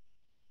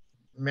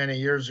many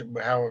years ago,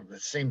 how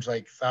it seems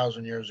like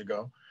 1,000 years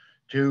ago,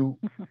 to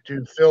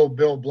fill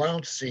Bill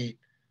Blount's seat,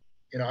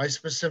 you know, I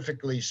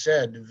specifically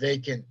said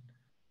vacant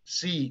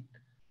seat.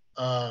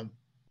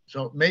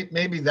 So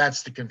maybe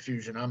that's the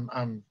confusion.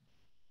 I'm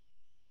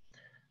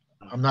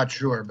not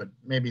sure, but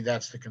maybe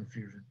that's the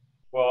confusion.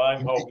 Well,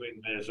 I'm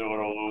hoping there's a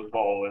little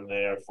loophole in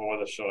there for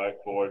the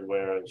select board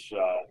where it's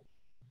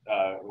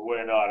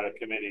we're not a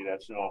committee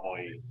that's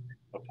normally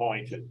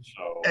appointed.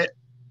 So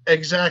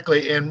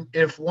exactly, and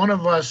if one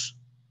of us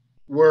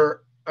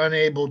were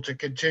unable to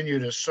continue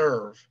to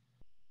serve,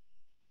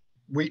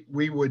 the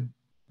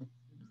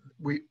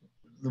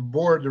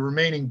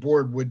remaining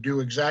board would do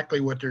exactly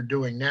what they're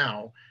doing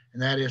now,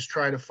 and that is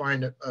try to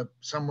find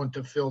someone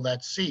to fill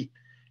that seat.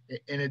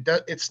 And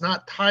it's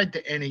not tied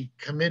to any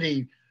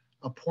committee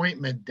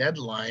appointment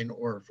deadline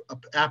or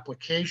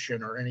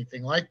application or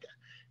anything like that.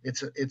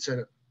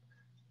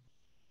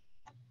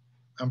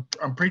 I'm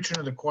preaching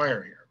to the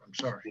choir here. I'm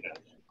sorry.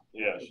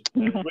 Yes.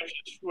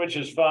 Which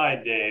is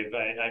fine, Dave.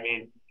 I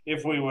mean,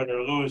 if we were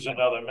to lose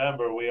another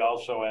member, we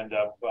also end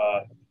up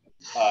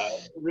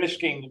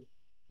risking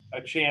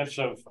a chance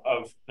of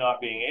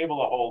not being able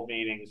to hold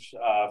meetings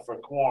for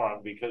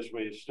quorum, because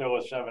we're still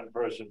a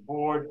 7-person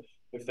board.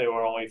 If there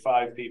were only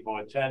 5 people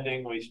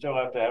attending, we still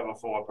have to have a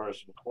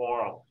 4-person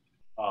quorum.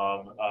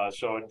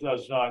 So it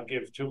does not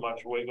give too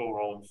much wiggle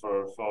room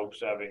for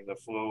folks having the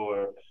flu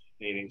or,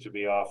 needing to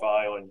be off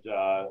island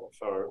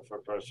for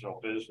personal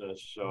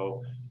business.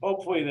 So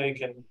hopefully they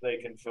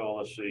can fill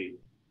the seat.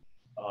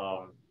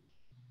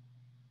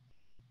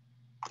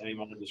 Any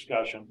more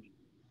discussion?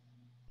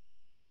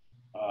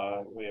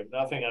 We have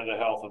nothing under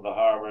health of the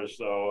harbors,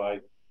 though.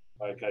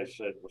 Like I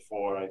said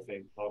before, I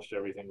think most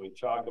everything we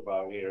talk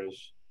about here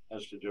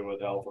has to do with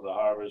health of the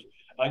harbors.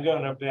 I'm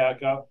going to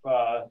back up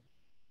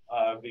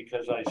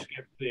because I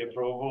skipped the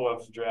approval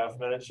of draft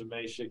minutes of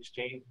May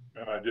 16th.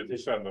 And I didn't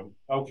send them.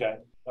 Okay,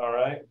 all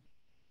right.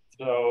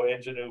 So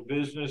into new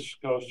business,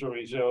 Coastal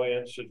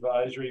Resilience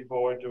Advisory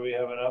Board. Do we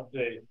have an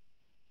update?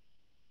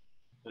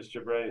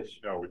 Mr. Brace?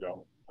 No, we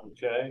don't.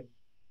 Okay.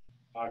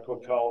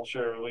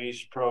 Aquaculture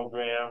lease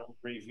program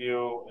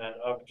review and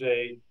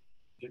update.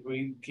 Did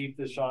we keep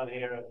this on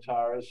here at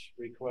Tara's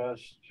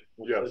request?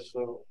 Yes.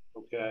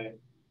 Okay.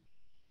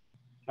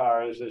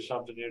 Tara, is there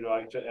something you'd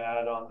like to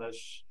add on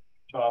this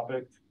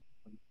topic?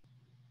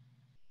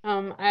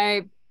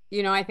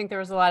 I think there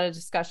was a lot of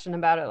discussion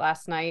about it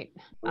last night.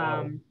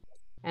 And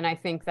I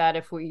think that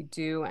if we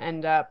do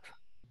end up,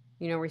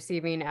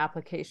 receiving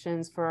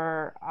applications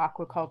for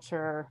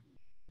aquaculture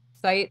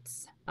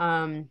sites,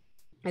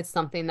 it's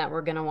something that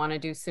we're going to want to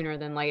do sooner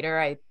than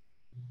later.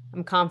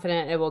 I'm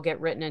confident it will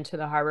get written into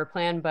the harbor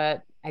plan,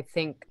 but I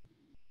think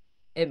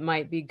it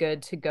might be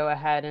good to go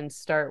ahead and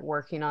start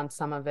working on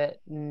some of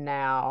it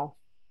now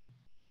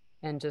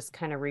and just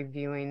kind of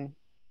reviewing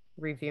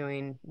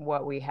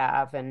what we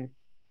have and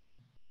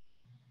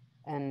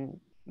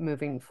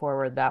moving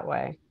forward that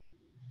way.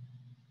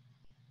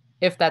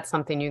 If that's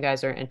something you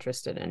guys are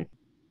interested in.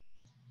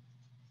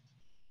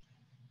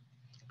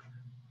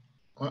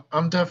 Well,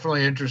 I'm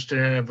definitely interested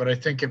in it, but I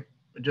think it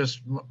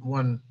just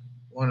one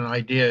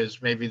idea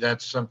is maybe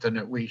that's something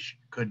that we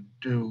could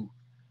do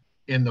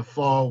in the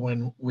fall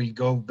when we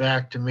go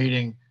back to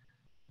meeting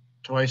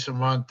twice a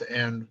month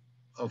and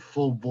a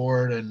full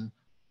board. And,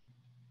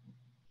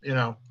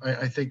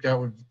 I think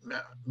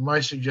my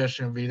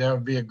suggestion would be that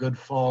would be a good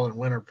fall and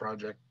winter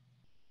project.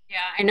 Yeah,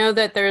 I know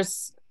that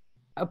there's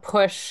a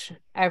push.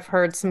 I've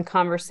heard some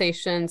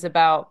conversations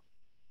about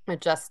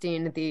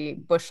adjusting the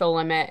bushel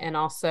limit and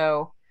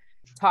also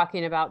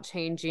talking about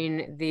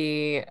changing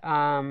the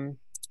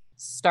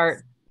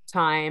start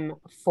time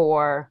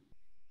for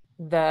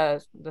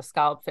the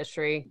scallop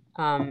fishery,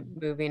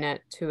 moving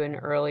it to an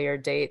earlier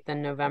date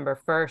than November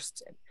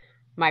 1st.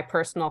 My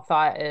personal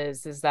thought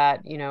is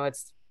that,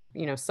 it's,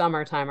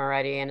 summertime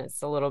already and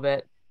it's a little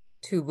bit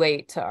too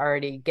late to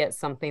already get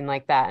something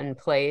like that in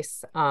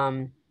place.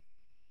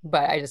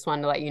 But I just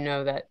wanted to let you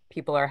know that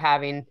people are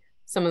having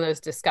some of those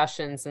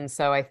discussions. And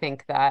so I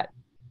think that,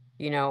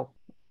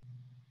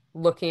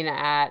 looking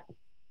at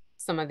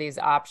some of these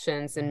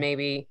options and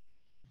maybe,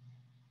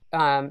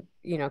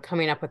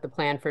 coming up with a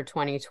plan for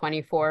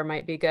 2024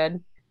 might be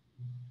good,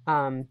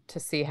 to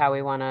see how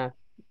we want to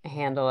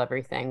handle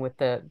everything with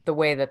the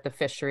way that the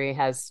fishery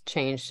has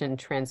changed and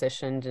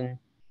transitioned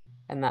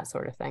and that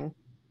sort of thing.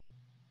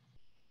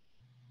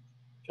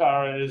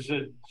 Tara,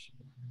 isn't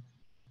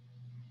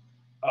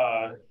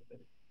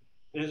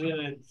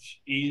it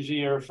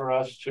easier for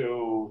us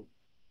to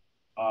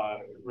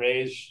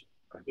raise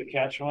the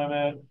catch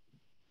limit?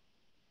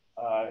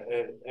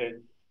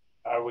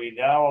 Are we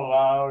now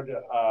allowed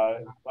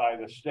by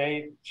the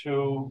state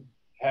to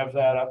have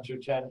that up to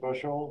 10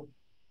 bushel?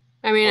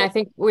 I mean, I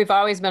think we've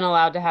always been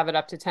allowed to have it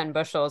up to 10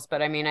 bushels,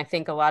 but I mean, I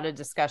think a lot of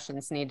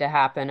discussions need to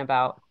happen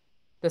about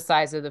the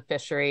size of the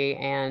fishery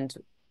and,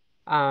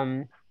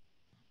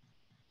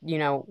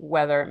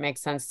 whether it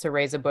makes sense to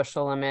raise a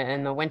bushel limit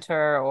in the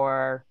winter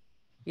or,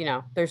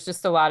 there's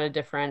just a lot of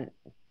different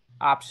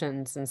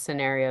options and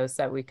scenarios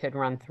that we could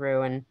run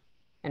through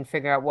and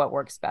figure out what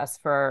works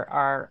best for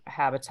our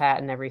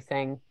habitat and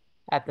everything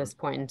at this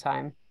point in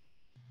time.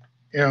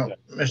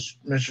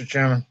 Mr.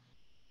 Chairman,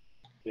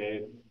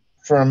 Dave?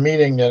 For a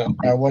meeting that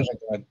I wasn't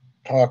going to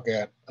talk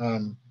at,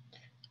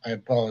 I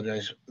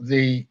apologize.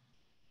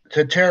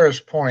 To Tara's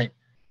point,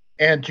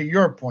 and to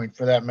your point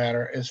for that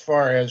matter, as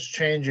far as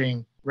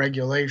changing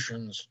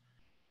regulations,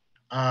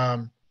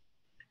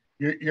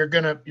 you're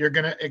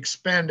gonna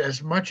expend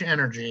as much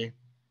energy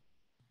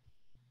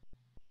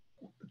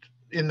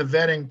in the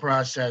vetting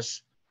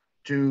process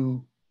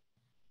to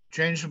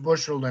change the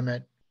bushel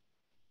limit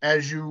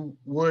as you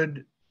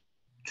would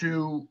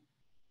to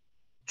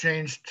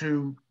change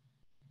to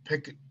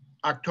pick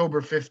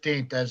October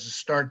 15th as the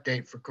start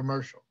date for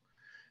commercial.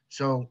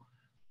 So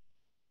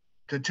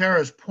to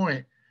Tara's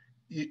point,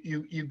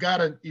 you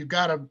gotta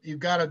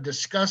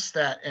discuss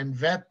that and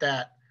vet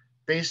that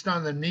based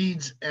on the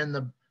needs and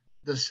the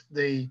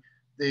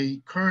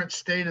current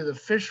state of the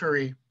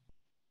fishery,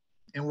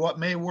 and what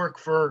may work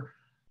for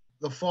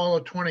the fall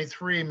of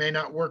 23 may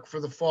not work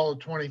for the fall of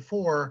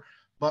 24.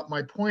 But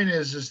my point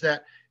is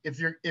that if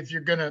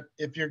you're gonna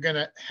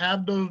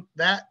have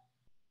that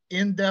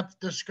in-depth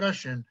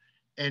discussion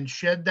and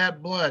shed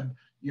that blood,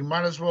 you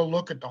might as well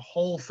look at the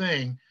whole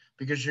thing,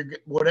 because you're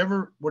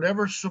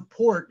whatever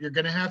support you're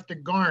going to have to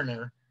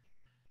garnish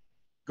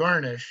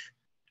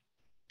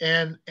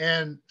and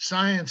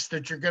science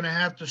that you're going to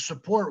have to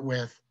support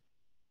with,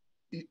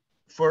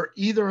 for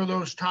either of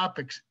those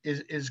topics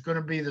is going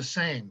to be the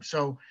same.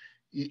 So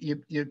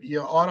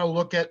you ought to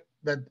look at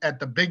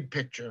the big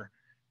picture,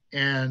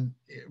 and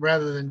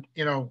rather than,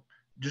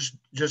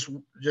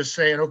 just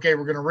saying, okay,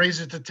 we're going to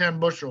raise it to 10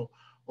 bushel,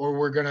 or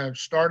we're going to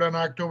start on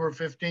October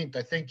 15th.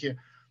 I think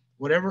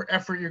whatever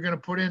effort you're going to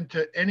put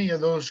into any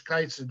of those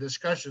kinds of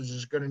discussions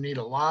is going to need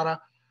a lot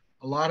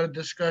of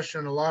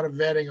discussion, a lot of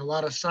vetting, a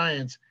lot of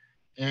science,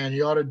 and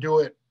you ought to do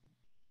it,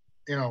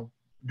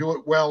 do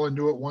it well and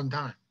do it one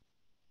time.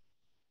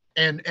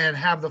 And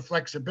have the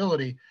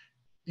flexibility.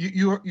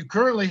 You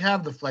currently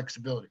have the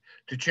flexibility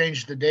to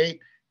change the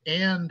date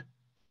and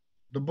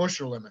the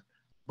bushel limit,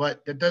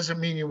 but that doesn't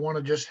mean you want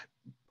to just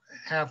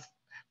half.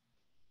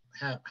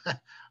 I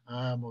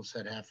almost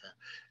said half.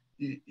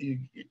 You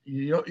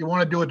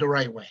want to do it the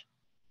right way.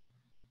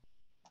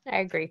 I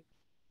agree.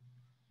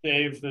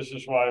 Dave, this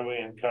is why we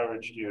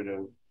encouraged you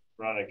to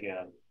run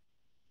again.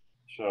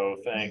 So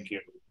thank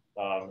you.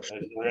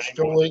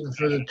 Still waiting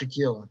for the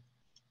tequila.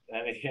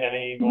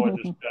 Any more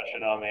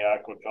discussion on the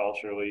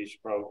aquaculture lease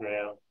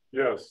program?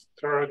 Yes.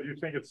 Tara, do you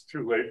think it's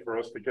too late for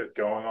us to get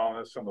going on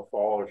this in the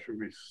fall, or should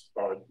we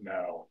start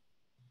now?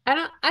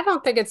 I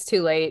don't think it's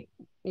too late.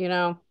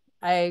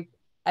 I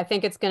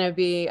think it's going to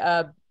be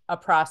a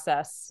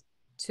process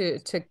to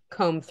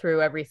comb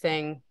through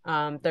everything.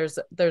 There's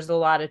a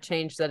lot of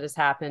change that has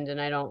happened,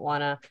 and I don't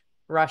want to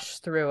rush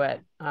through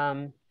it.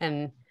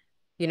 And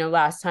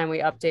last time we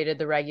updated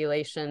the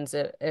regulations,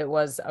 it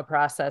was a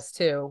process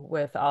too,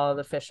 with all of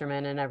the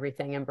fishermen and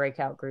everything, and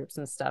breakout groups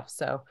and stuff.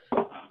 So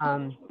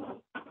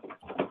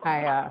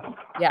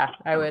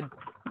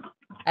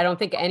I don't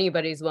think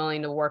anybody's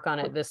willing to work on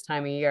it this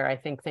time of year. I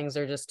think things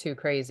are just too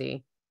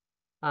crazy.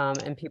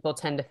 And people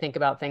tend to think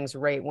about things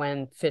right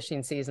when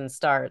fishing season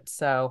starts.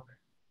 So,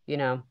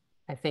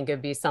 I think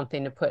it'd be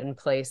something to put in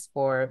place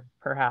for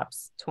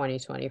perhaps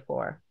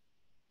 2024.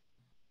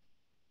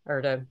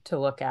 Or to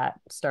look at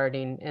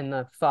starting in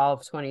the fall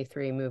of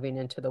 23, moving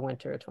into the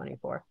winter of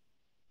 24.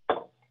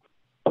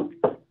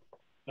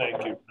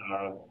 Thank you.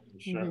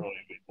 Certainly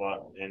we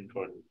want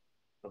input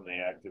from the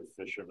active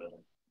fishermen.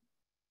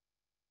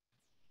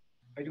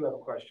 I do have a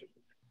question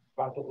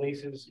about the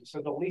leases.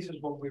 So the leases,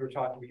 what we were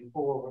talking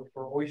before, were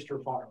for oyster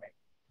farming.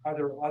 Are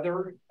there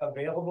other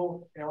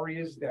available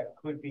areas that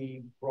could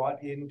be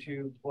brought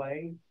into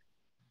play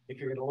if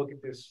you're going to look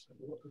at this,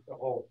 the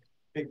whole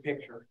big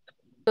picture?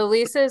 The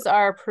leases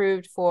are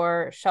approved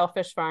for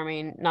shellfish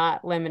farming,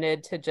 not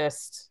limited to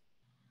just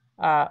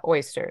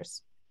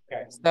oysters.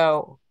 Okay.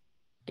 So,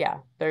 yeah,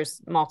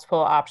 there's multiple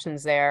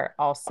options there.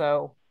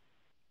 Also,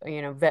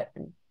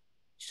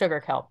 sugar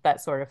kelp,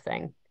 that sort of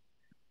thing.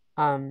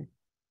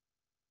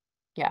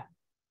 Yeah,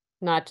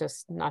 not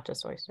just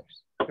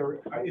oysters.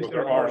 Is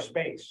there more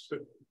space?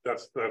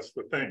 That's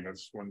the thing.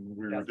 That's when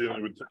we were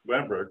dealing with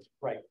Lambrecht.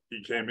 Right.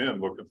 He came in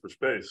looking for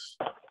space.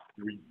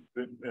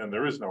 And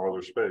there is no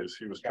other space.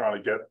 He was trying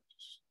to get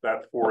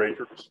that 4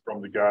 acres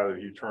from the guy that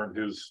he turned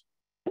his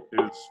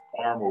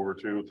farm over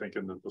to,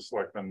 thinking that the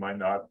selectmen might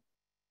not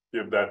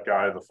give that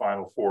guy the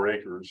final 4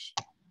 acres.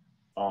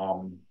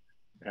 And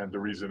the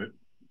reason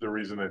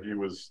that he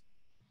was,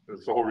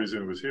 that's the whole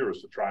reason he was here,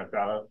 was to try and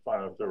find out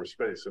if there was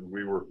space. And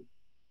we were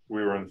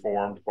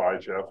informed by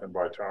Jeff and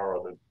by Tara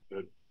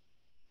that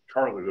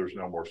currently there's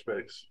no more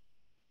space.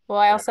 Well,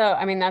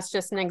 I mean, that's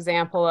just an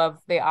example of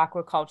the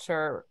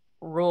aquaculture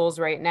rules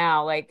right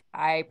now. Like,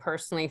 I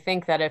personally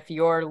think that if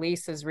your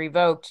lease is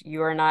revoked,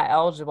 you are not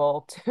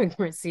eligible to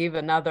receive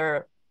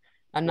another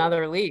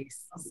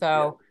lease.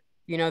 So,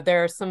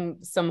 there are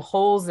some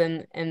holes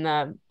in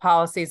the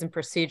policies and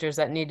procedures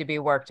that need to be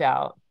worked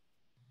out.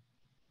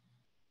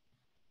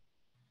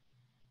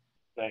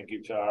 Thank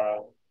you,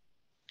 Tara.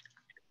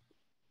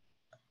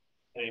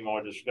 Any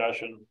more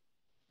discussion?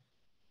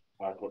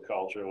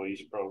 Aquaculture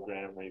lease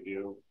program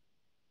review.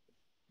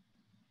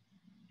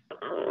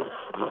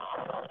 I'd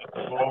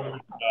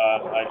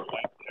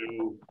like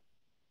to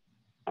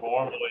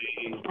formally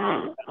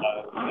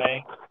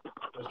thank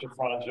Mr.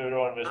 Franzuto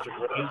and Mr.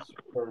 Grace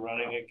for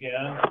running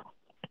again,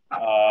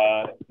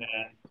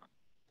 and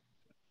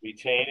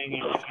retaining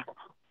your seat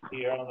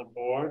here on the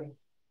board.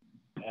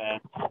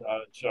 And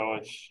so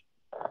it's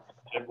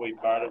simply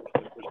part of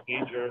the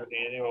procedure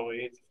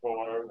annually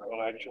for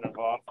election of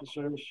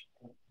officers.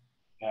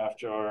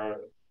 After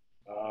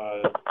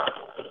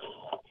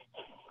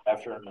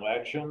an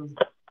election,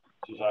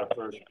 this is our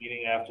first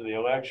meeting after the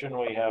election.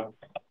 We have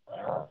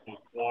a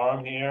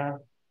quorum here.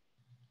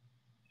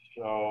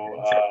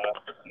 So,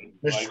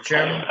 Mr.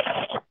 Chairman,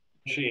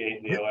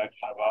 appreciate the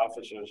election of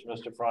officers.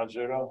 Mr.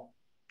 Franzuto?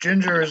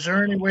 Ginger, is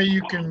there any way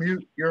you can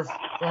mute your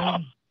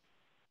phone?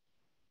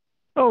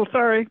 Oh,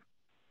 sorry.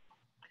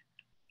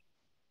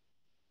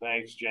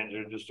 Thanks,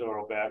 Ginger. Just a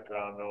little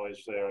background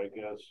noise there, I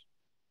guess.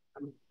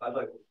 I'd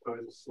like to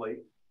propose a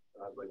slate.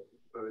 I'd like to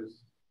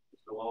propose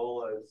Mr.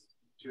 Lowell as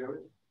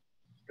chairman,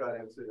 Scott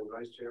Henson as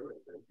vice chairman,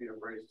 and Peter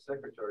Brace as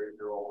secretary, if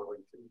you're all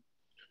willing to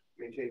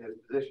maintain his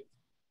position.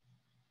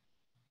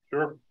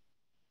 Sure.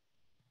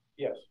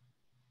 Yes.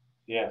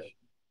 Yes.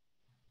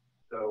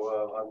 So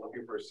I'm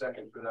looking for a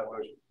second for that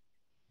motion.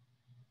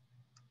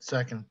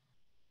 Second.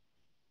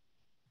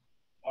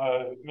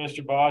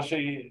 Mr.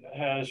 Bossy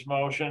has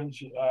motioned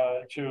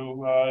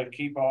to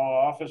keep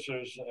all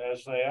officers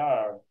as they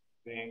are,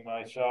 being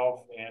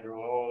myself, Andrew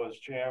Lowell as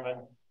chairman,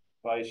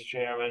 vice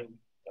chairman,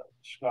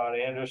 Scott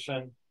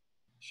Anderson,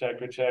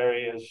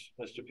 secretary is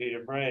Mr.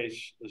 Peter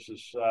Brace. This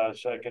is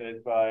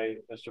seconded by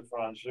Mr.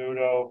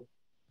 Franzuto.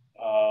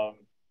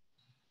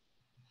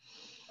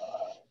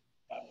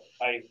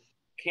 I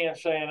can't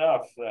say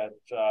enough that,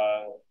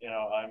 you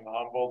know, I'm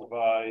humbled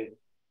by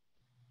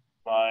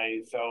my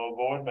fellow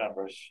board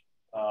members.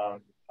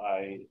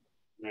 I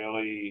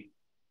really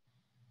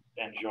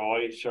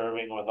enjoy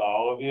serving with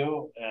all of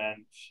you,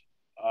 and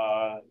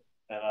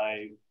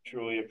I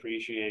truly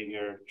appreciate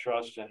your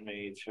trust in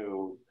me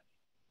to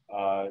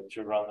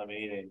run the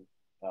meeting.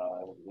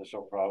 This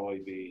will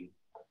probably be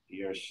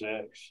year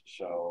 6,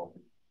 so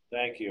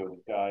thank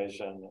you guys.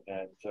 And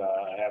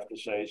I have to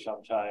say,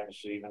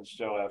 sometimes even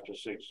still after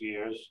 6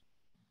 years,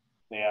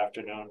 the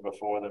afternoon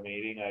before the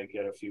meeting, I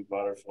get a few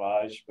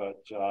butterflies,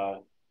 but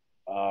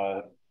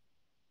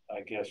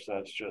I guess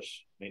that's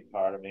just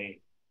part of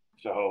me.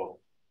 So,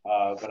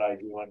 but I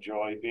do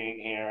enjoy being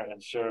here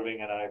and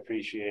serving, and I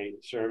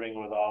appreciate serving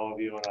with all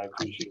of you, and I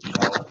appreciate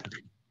all of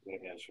you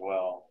as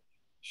well.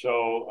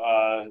 So,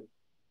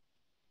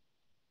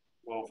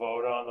 we'll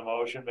vote on the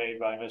motion made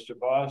by Mr.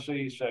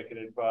 Bossy,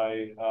 seconded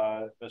by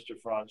Mr.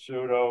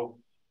 Franzuto,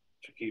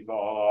 to keep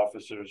all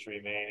officers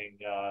remaining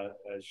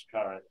as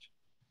current.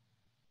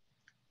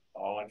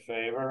 All in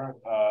favor?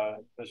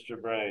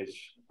 Mr. Brace.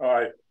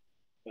 Aye.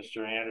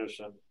 Mr.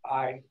 Anderson.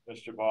 Aye.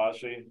 Mr.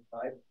 Bossy.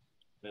 Aye.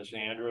 Ms.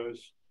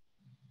 Andrews.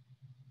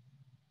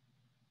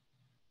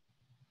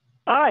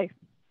 Aye.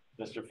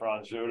 Mr.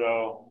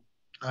 Franzuto.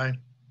 Aye.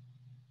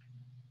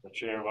 The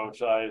chair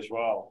votes aye as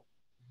well.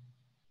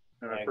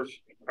 And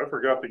I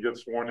forgot to get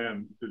sworn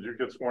in. Did you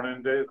get sworn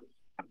in, Dave?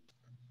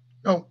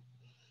 No.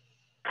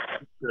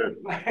 Good.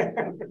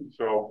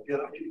 So Yeah,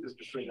 let's keep this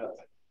between us.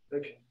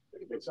 Okay.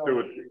 let's do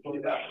it.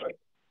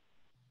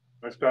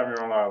 Next time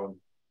you're on island.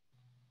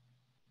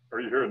 Or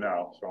you're here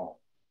now, so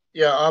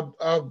Yeah,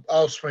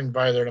 I'll swing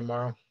by there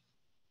tomorrow.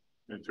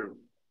 me too.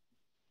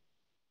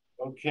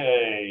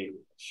 Okay,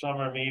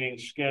 summer meeting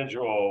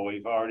schedule.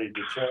 We've already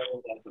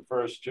determined that the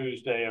first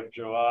Tuesday of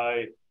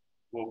July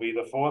will be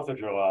the 4th of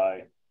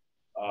July.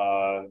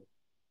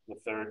 The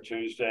third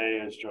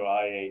Tuesday is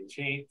July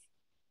 18th.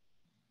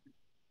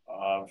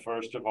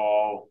 First of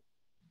all,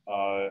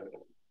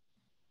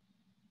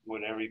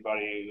 would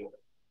everybody,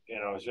 you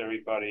know, is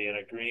everybody in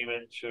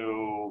agreement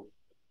to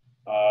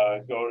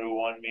go to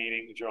one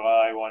meeting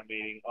July, one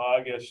meeting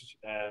August,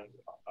 and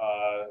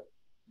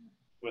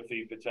with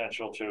the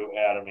potential to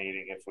add a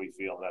meeting if we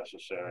feel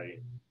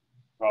necessary,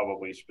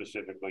 probably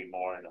specifically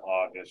more in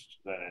August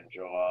than in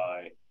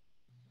July,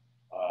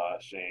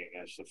 seeing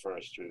as the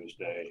first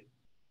Tuesday,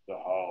 the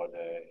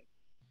holiday.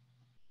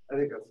 I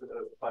think that's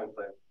a fine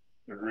plan.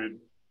 Agreed.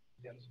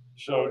 Yes.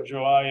 So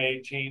July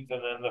 18th,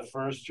 and then the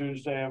first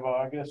Tuesday of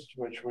August,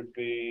 which would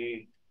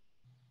be,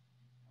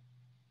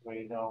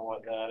 we know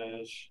what that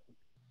is.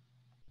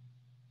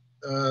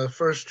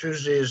 First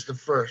Tuesday is the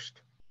 1st.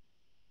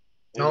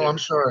 No, I'm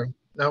sorry.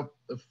 No,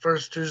 the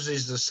first Tuesday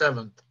is the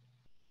 7th.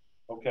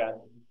 Okay.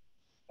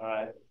 All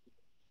right.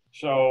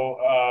 So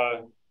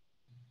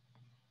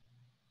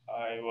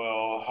I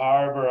will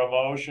harbor a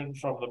motion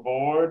from the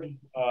board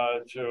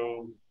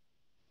to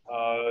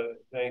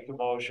make a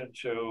motion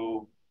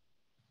to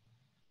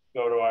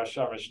go to our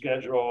summer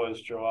schedule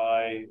as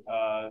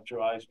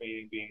July's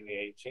meeting being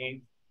the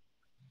 18th,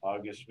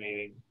 August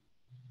meeting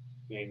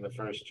being the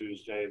first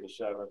Tuesday, the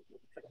 7th.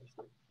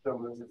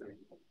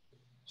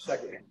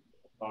 Second.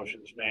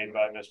 Motion's made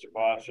by Mr.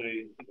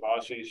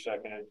 Bossy,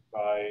 seconded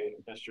by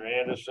Mr.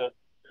 Anderson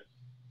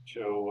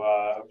to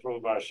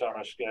approve our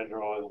summer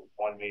schedule,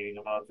 one meeting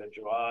a month in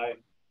July,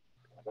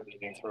 a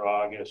meeting through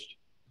August,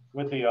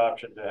 with the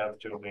option to have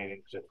 2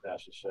 meetings if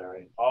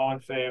necessary. All in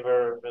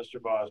favor,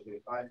 Mr.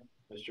 Bossy? Aye.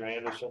 Mr.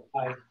 Anderson?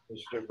 Aye.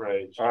 Mr.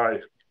 Brace? Aye.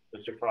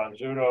 Mr.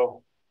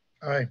 Franzuto?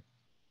 Aye.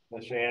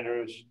 Ms.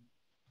 Andrews?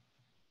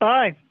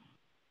 Aye.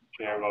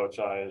 Chair votes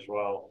aye as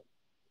well.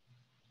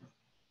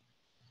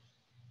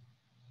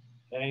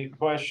 Any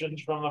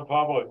questions from the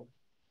public?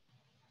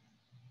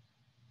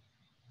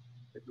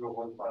 I do have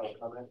one final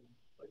comment,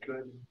 if I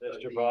could.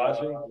 Mr.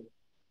 Bossy?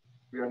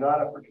 We are not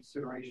up for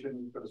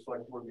consideration for the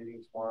select board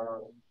meeting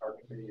tomorrow. Our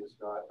committee is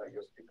not, I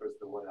guess, because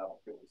the one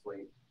applicant was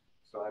late.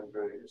 So I'm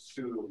going to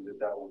assume that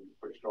that will be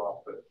pushed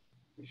off, but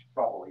we should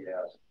probably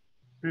ask.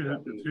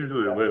 It's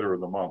usually later in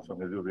the month when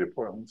they do the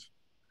appointments.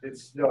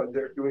 No,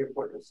 they're doing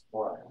appointments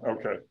tomorrow.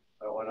 Okay.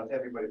 On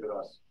everybody but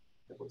us,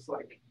 it looks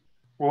like.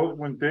 Well,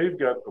 when Dave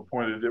got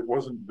appointed, it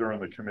wasn't during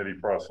the committee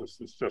process.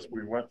 It's just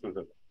we went to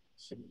the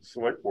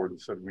select board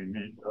and said we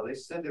need. Well, they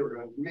said they were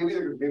going. Maybe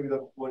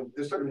the one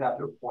they're starting to have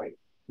to appoint.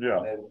 Yeah.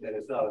 And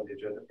it's not on the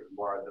agenda for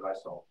tomorrow that I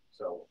saw.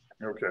 So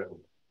Okay.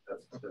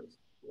 that's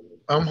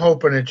I'm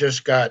hoping it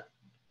just got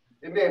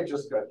It may have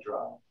just got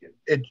dropped.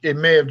 it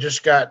may have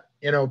just got,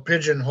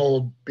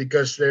 pigeonholed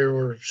because they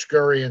were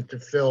scurrying to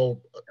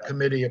fill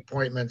committee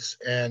appointments,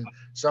 and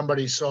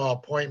somebody saw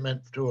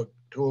appointment to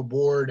a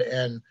board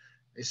and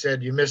they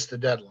said, you missed the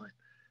deadline.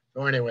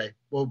 So anyway,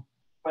 we'll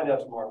Find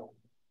out tomorrow.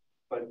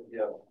 But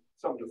yeah,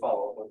 something to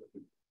follow up on.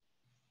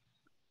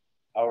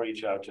 I'll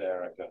reach out to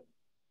Erica.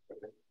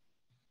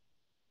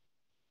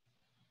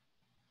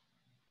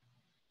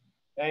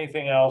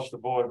 Anything else the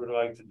board would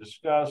like to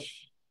discuss?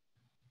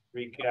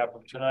 Recap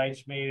of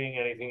tonight's meeting,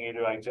 anything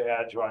you'd like to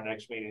add to our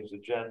next meeting's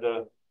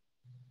agenda?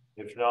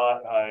 If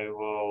not, I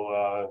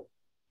will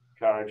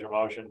encourage a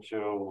motion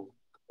to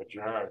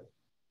adjourn.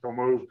 So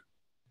moved.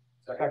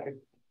 Second.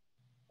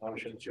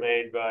 Motion's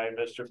made by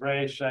Mr.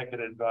 Brace,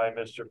 seconded by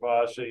Mr.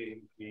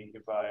 Bossy. You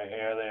can buy a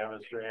hair there,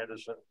 Mr.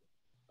 Anderson.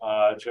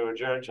 To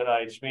adjourn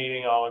tonight's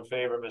meeting, all in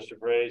favor, Mr.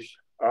 Brace?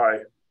 Aye.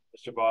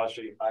 Mr.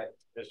 Bossy? Aye.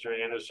 Mr.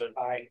 Anderson?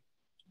 Aye.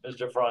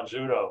 Mr.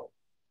 Franzuto?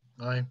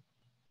 Aye.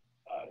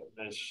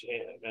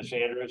 Miss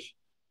Andrews?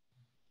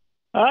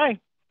 Aye.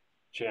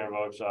 Chair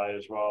votes aye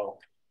as well.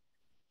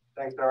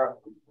 Thanks, Tara.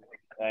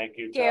 Thank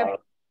you, Thank you. Tara.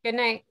 Good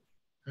night.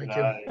 Thank Good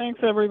you. night. Thanks,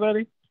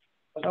 everybody.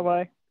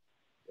 Bye-bye.